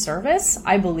place of service.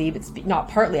 I believe it's not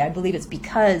partly, I believe it's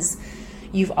because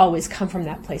you've always come from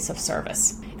that place of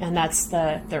service. And that's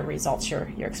the results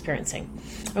you're experiencing.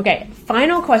 Okay,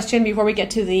 final question before we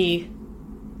get to the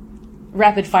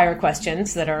rapid fire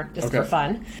questions that are just for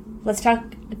fun. Let's talk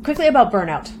quickly about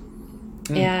burnout.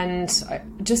 And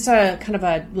just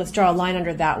let's draw a line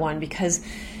under that one, because,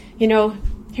 here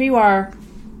you are,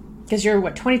 because you're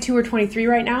 22 or 23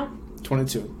 right now?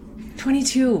 22.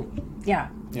 Yeah.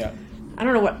 I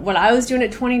don't know what I was doing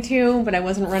at 22, but I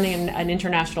wasn't running an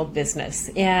international business.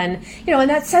 And, and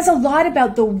that says a lot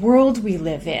about the world we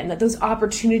live in, that those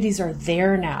opportunities are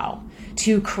there now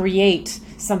to create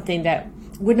something that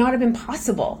would not have been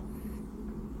possible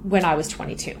when I was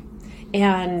 22.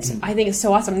 And I think it's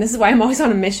so awesome. And this is why I'm always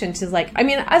on a mission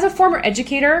to as a former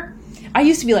educator, I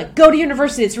used to be like, go to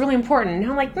university, it's really important.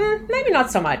 And I'm like, maybe not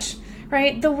so much,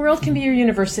 right? The world can be your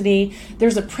university.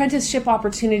 There's apprenticeship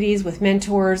opportunities with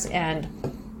mentors and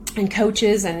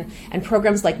coaches and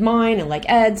programs like mine and like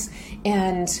Ed's.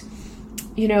 And,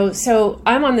 so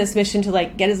I'm on this mission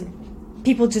to get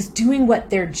people just doing what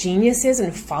their genius is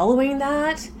and following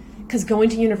that, because going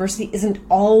to university isn't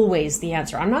always the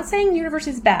answer. I'm not saying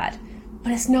university is bad,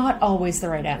 but it's not always the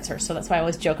right answer. So that's why I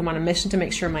always joke I'm on a mission to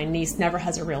make sure my niece never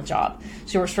has a real job.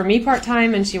 She works for me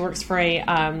part-time, and she works for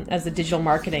as the digital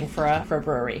marketing for a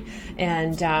brewery.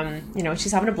 And,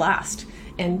 she's having a blast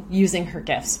and using her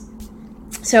gifts.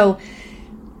 So,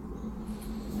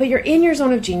 but you're in your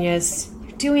zone of genius,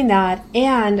 you're doing that,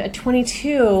 and at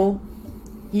 22,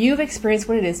 you've experienced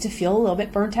what it is to feel a little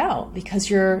bit burnt out because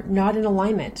you're not in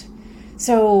alignment.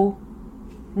 So,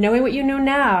 knowing what you know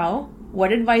now,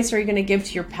 what advice are you going to give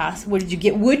to your past? Would you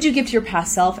give to your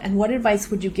past self, and what advice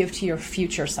would you give to your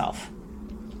future self?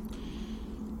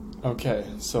 Okay,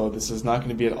 so this is not going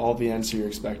to be at all the answer you're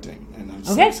expecting, and I'm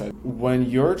so excited. When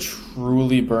you're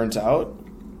truly burnt out,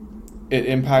 it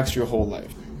impacts your whole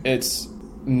life. It's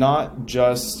not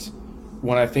just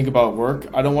when I think about work,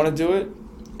 I don't want to do it.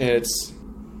 It's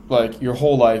like your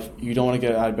whole life, you don't want to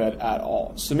get out of bed at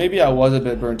all. So maybe I was a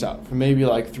bit burnt out for maybe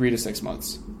 3 to 6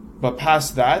 months. But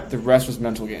past that, the rest was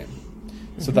mental game.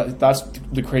 So that's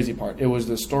the crazy part. It was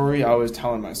the story I was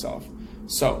telling myself.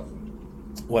 So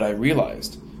what I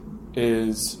realized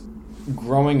is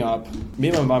growing up, me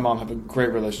and my mom have a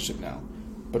great relationship now.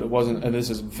 But it wasn't, and this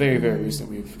is very, very recent.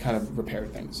 We've kind of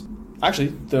repaired things. Actually,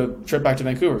 the trip back to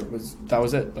Vancouver, that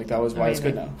was it. That was why it's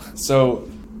good now. So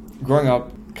growing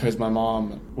up, because my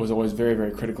mom was always very,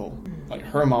 very critical.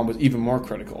 Her mom was even more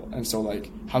critical. And so,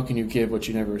 how can you give what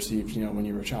you never received, when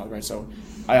you were a child, right? So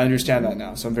I understand that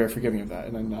now. So I'm very forgiving of that.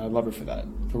 And I love her for that,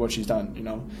 for what she's done,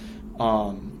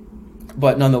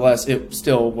 But nonetheless, it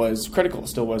still was critical,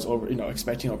 still was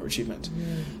expecting overachievement.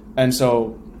 And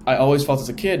so I always felt as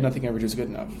a kid, nothing I ever do is good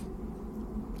enough.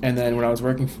 And then when I was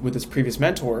working with this previous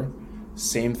mentor,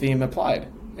 same theme applied.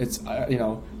 It's,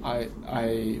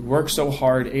 I work so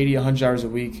hard, 80, 100 hours a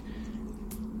week,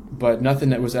 but nothing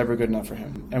that was ever good enough for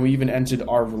him. And we even ended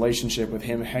our relationship with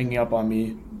him hanging up on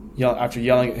me, after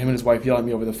yelling at him and his wife, yelling at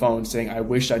me over the phone, saying, I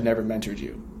wish I'd never mentored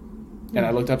you. And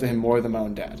I looked up to him more than my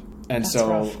own dad. And that's so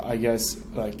rough. I guess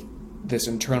this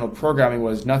internal programming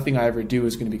was nothing I ever do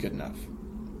is going to be good enough.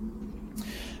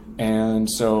 And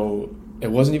so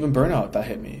it wasn't even burnout that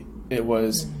hit me. It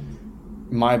was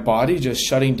my body just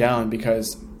shutting down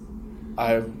because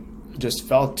I just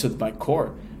felt to my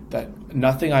core that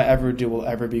nothing I ever do will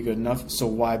ever be good enough, so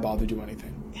why bother do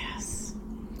anything? Yes.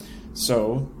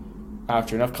 So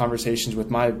after enough conversations with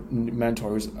my mentor,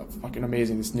 who's fucking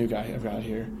amazing, this new guy I've got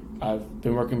here, I've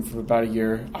been working for about a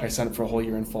year. I signed up for a whole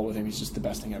year in full with him. He's just the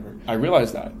best thing ever. I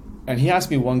realized that. And he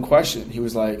asked me one question. He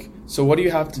was like, so what do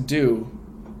you have to do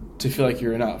to feel like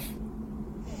you're enough?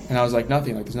 And I was like,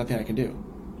 nothing. There's nothing I can do.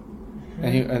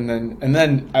 And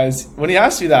then when he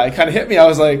asked me that, it kind of hit me. I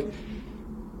was like,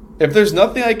 if there's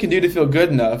nothing I can do to feel good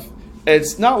enough,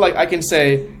 it's not like I can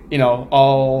say,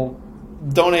 I'll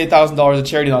donate $1,000 to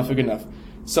charity and I'll feel good enough.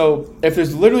 So if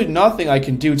there's literally nothing I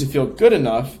can do to feel good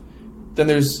enough, then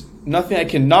there's nothing I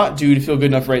cannot do to feel good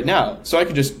enough right now. So I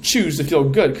can just choose to feel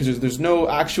good because there's no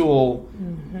actual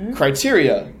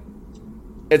criteria.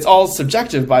 It's all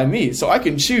subjective by me. So I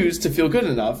can choose to feel good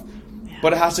enough,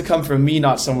 but it has to come from me,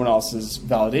 not someone else's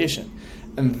validation.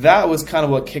 And that was kind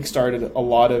of what kickstarted a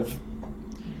lot of,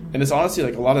 and it's honestly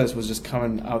a lot of this was just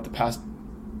coming out the past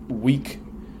week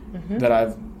that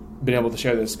I've been able to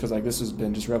share this, because like this has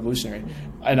been just revolutionary.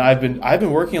 And I've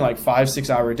been working like 5-6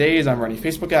 hour days. I'm running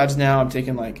Facebook ads now. I'm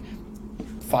taking like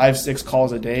 5-6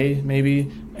 calls a day,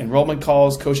 maybe enrollment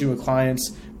calls, coaching with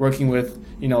clients, working with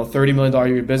 $30 million a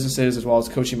year businesses, as well as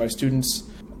coaching my students.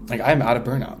 Like I'm out of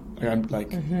burnout. Like, I'm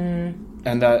like,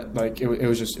 and that like it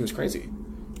was crazy.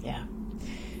 Yeah.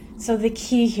 So the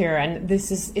key here, and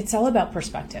it's all about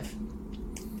perspective.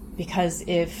 Because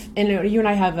you and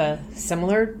I have a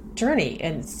similar journey,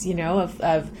 and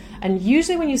and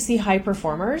usually when you see high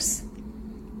performers,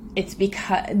 it's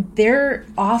because they're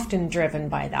often driven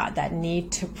by that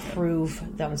need to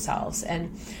prove themselves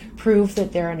and prove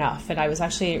that they're enough. And I was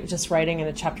actually just writing in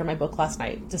a chapter of my book last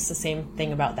night, just the same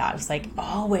thing about that. It's like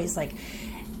always like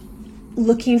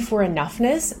looking for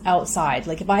enoughness outside.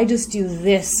 Like if I just do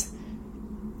this,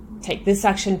 take this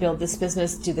action, build this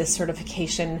business, do this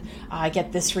certification,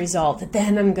 get this result,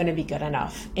 then I'm going to be good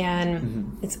enough.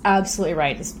 And it's absolutely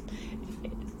right. It's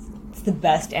the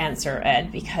best answer,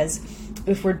 Ed, because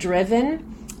if we're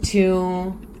driven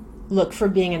to look for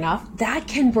being enough, that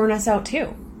can burn us out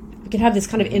too. We can have this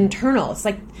kind of internal. It's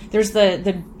like there's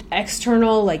the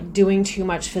external, like doing too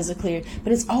much physically,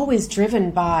 but it's always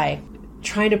driven by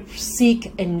trying to seek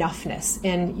enoughness.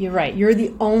 And you're right, you're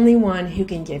the only one who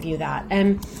can give you that.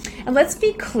 And let's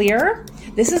be clear,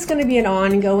 this is going to be an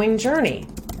ongoing journey,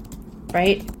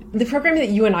 right? The program that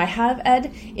you and I have,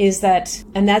 Ed, is that,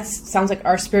 and that sounds like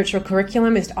our spiritual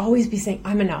curriculum, is to always be saying,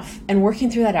 I'm enough, and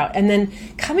working through that out. And then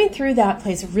coming through that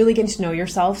place of really getting to know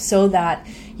yourself so that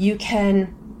you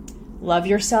can love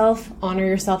yourself, honor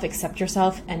yourself, accept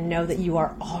yourself, and know that you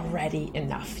are already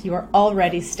enough. You are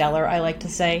already stellar, I like to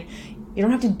say. You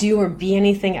don't have to do or be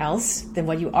anything else than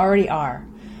what you already are.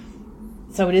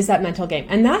 So it is that mental game.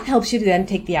 And that helps you to then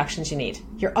take the actions you need.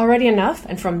 You're already enough,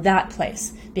 and from that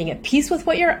place, being at peace with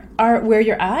where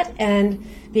you're at and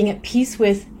being at peace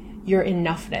with your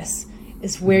enoughness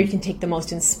is where you can take the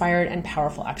most inspired and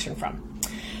powerful action from.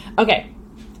 Okay.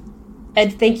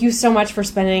 Ed, thank you so much for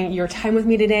spending your time with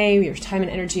me today. Your time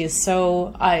and energy is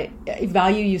I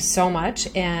value you so much,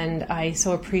 and I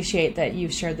so appreciate that you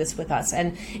shared this with us.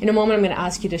 And in a moment, I'm going to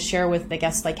ask you to share with the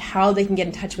guests like how they can get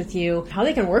in touch with you, how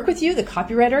they can work with you, the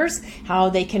copywriters, how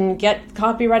they can get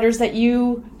copywriters that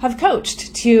you have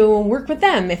coached to work with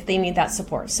them if they need that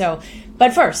support.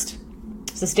 But first,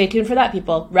 so stay tuned for that,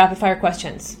 people. Rapid fire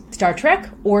questions. Star Trek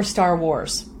or Star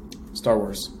Wars? Star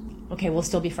Wars. Okay, we'll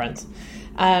still be friends.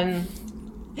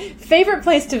 Favorite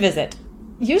place to visit?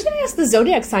 Usually I ask the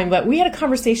zodiac sign, but we had a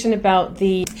conversation about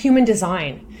the human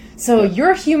design. So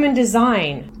your human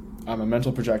design. I'm a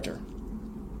mental projector.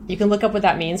 You can look up what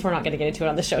that means. We're not going to get into it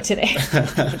on the show today.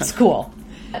 It's cool.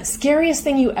 Scariest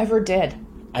thing you ever did?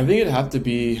 I think it'd have to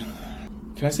be,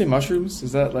 can I say mushrooms?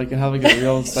 Is that like have like a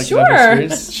real like Sure.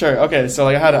 experience? Sure. Okay. So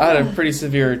like I had a pretty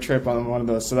severe trip on one of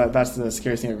those. So that's the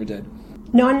scariest thing I ever did.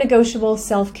 Non-negotiable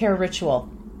self-care ritual.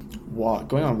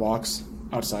 Going on walks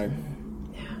outside.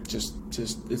 Yeah. Just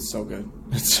it's so good.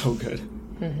 It's so good.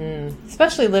 Mm-hmm.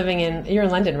 Especially you're in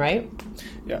London, right?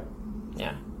 Yeah.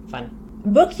 Yeah. Fun.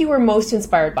 Book you were most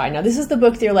inspired by. Now this is the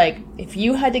book that you're like, if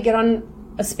you had to get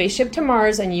on a spaceship to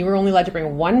Mars and you were only allowed to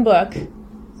bring one book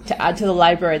to add to the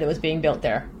library that was being built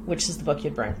there, which is the book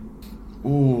you'd bring?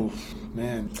 Ooh,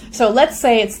 man. So let's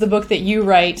say it's the book that you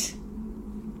write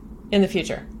in the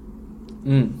future.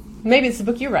 Maybe it's the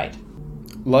book you write.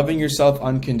 Loving Yourself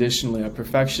Unconditionally, a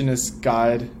perfectionist's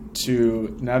guide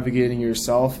to navigating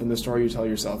yourself and the story you tell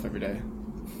yourself every day.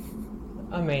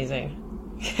 Amazing.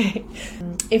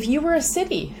 If you were a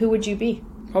city, who would you be?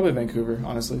 Probably Vancouver,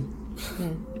 honestly.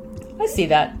 I see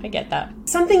that. I get that.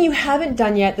 Something you haven't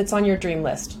done yet that's on your dream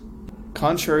list.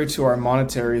 Contrary to our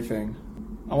monetary thing,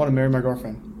 I want to marry my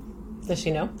girlfriend. Does she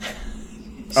know?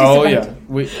 Oh, yeah.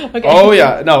 Okay. Oh,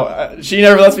 yeah. No, she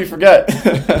never lets me forget.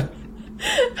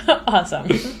 Awesome.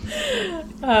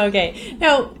 Okay.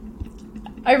 Now,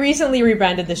 I recently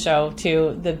rebranded the show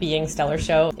to the Being Stellar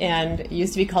Show, and it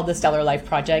used to be called the Stellar Life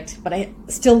Project, but I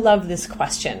still love this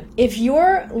question. If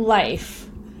your life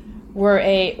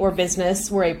or business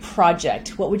were a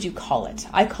project, what would you call it?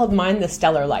 I called mine the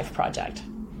Stellar Life Project.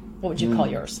 What would you call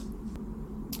yours?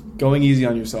 Going easy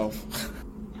on yourself.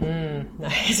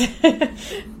 Nice.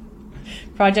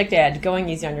 Project Ed, going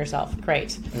easy on yourself.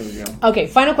 Great. There we go. Okay,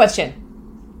 final question.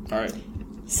 All right.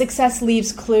 Success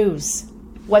leaves clues.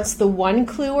 What's the one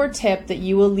clue or tip that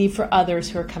you will leave for others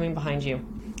who are coming behind you?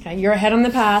 Okay, you're ahead on the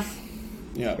path.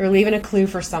 Yeah. You're leaving a clue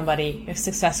for somebody, a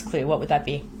success clue. What would that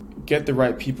be? Get the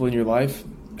right people in your life.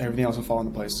 Everything else will fall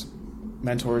into place.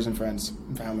 Mentors and friends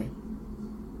and family.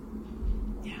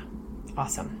 Yeah.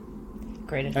 Awesome.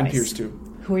 Great advice. And peers too.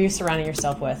 Who are you surrounding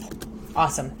yourself with?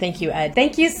 Awesome. Thank you, Ed.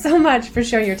 Thank you so much for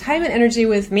sharing your time and energy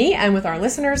with me and with our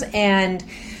listeners. And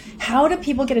how do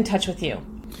people get in touch with you?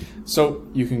 So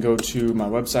you can go to my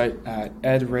website at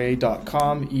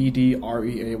edreay.com,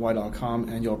 edreay.com,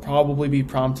 and you'll probably be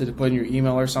prompted to put in your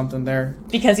email or something there.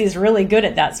 Because he's really good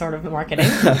at that sort of marketing.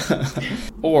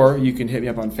 Or you can hit me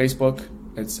up on Facebook.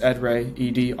 It's Edreay,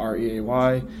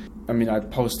 Edreay. I mean, I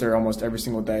post there almost every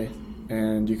single day,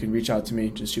 and you can reach out to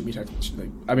me. Just shoot me a text.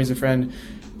 I mean, as a friend,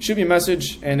 shoot me a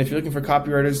message, and if you're looking for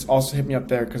copywriters, also hit me up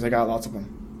there because I got lots of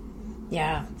them.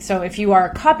 Yeah. So if you are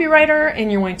a copywriter and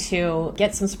you're wanting to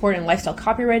get some support in lifestyle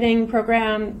copywriting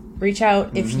program, reach out.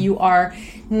 Mm-hmm. If you are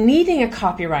needing a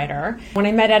copywriter, when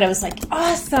I met Ed, I was like,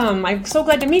 awesome. I'm so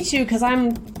glad to meet you because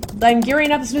I'm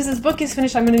gearing up as soon as this book is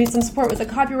finished. I'm going to need some support with a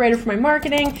copywriter for my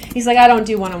marketing. He's like, I don't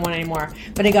do one-on-one anymore,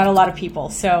 but I got a lot of people.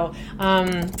 So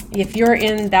if you're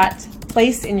in that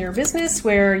place in your business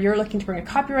where you're looking to bring a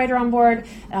copywriter on board,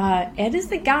 Ed is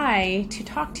the guy to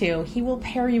talk to. He will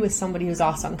pair you with somebody who's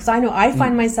awesome. Because I know I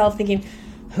find myself thinking,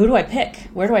 who do I pick?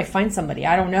 Where do I find somebody?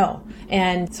 I don't know.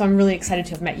 And so I'm really excited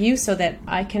to have met you so that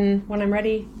I can, when I'm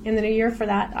ready in the new year for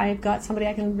that, I've got somebody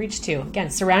I can reach to. Again,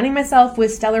 surrounding myself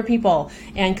with stellar people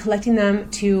and collecting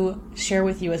them to share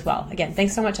with you as well. Again,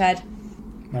 thanks so much, Ed.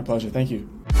 My pleasure. Thank you.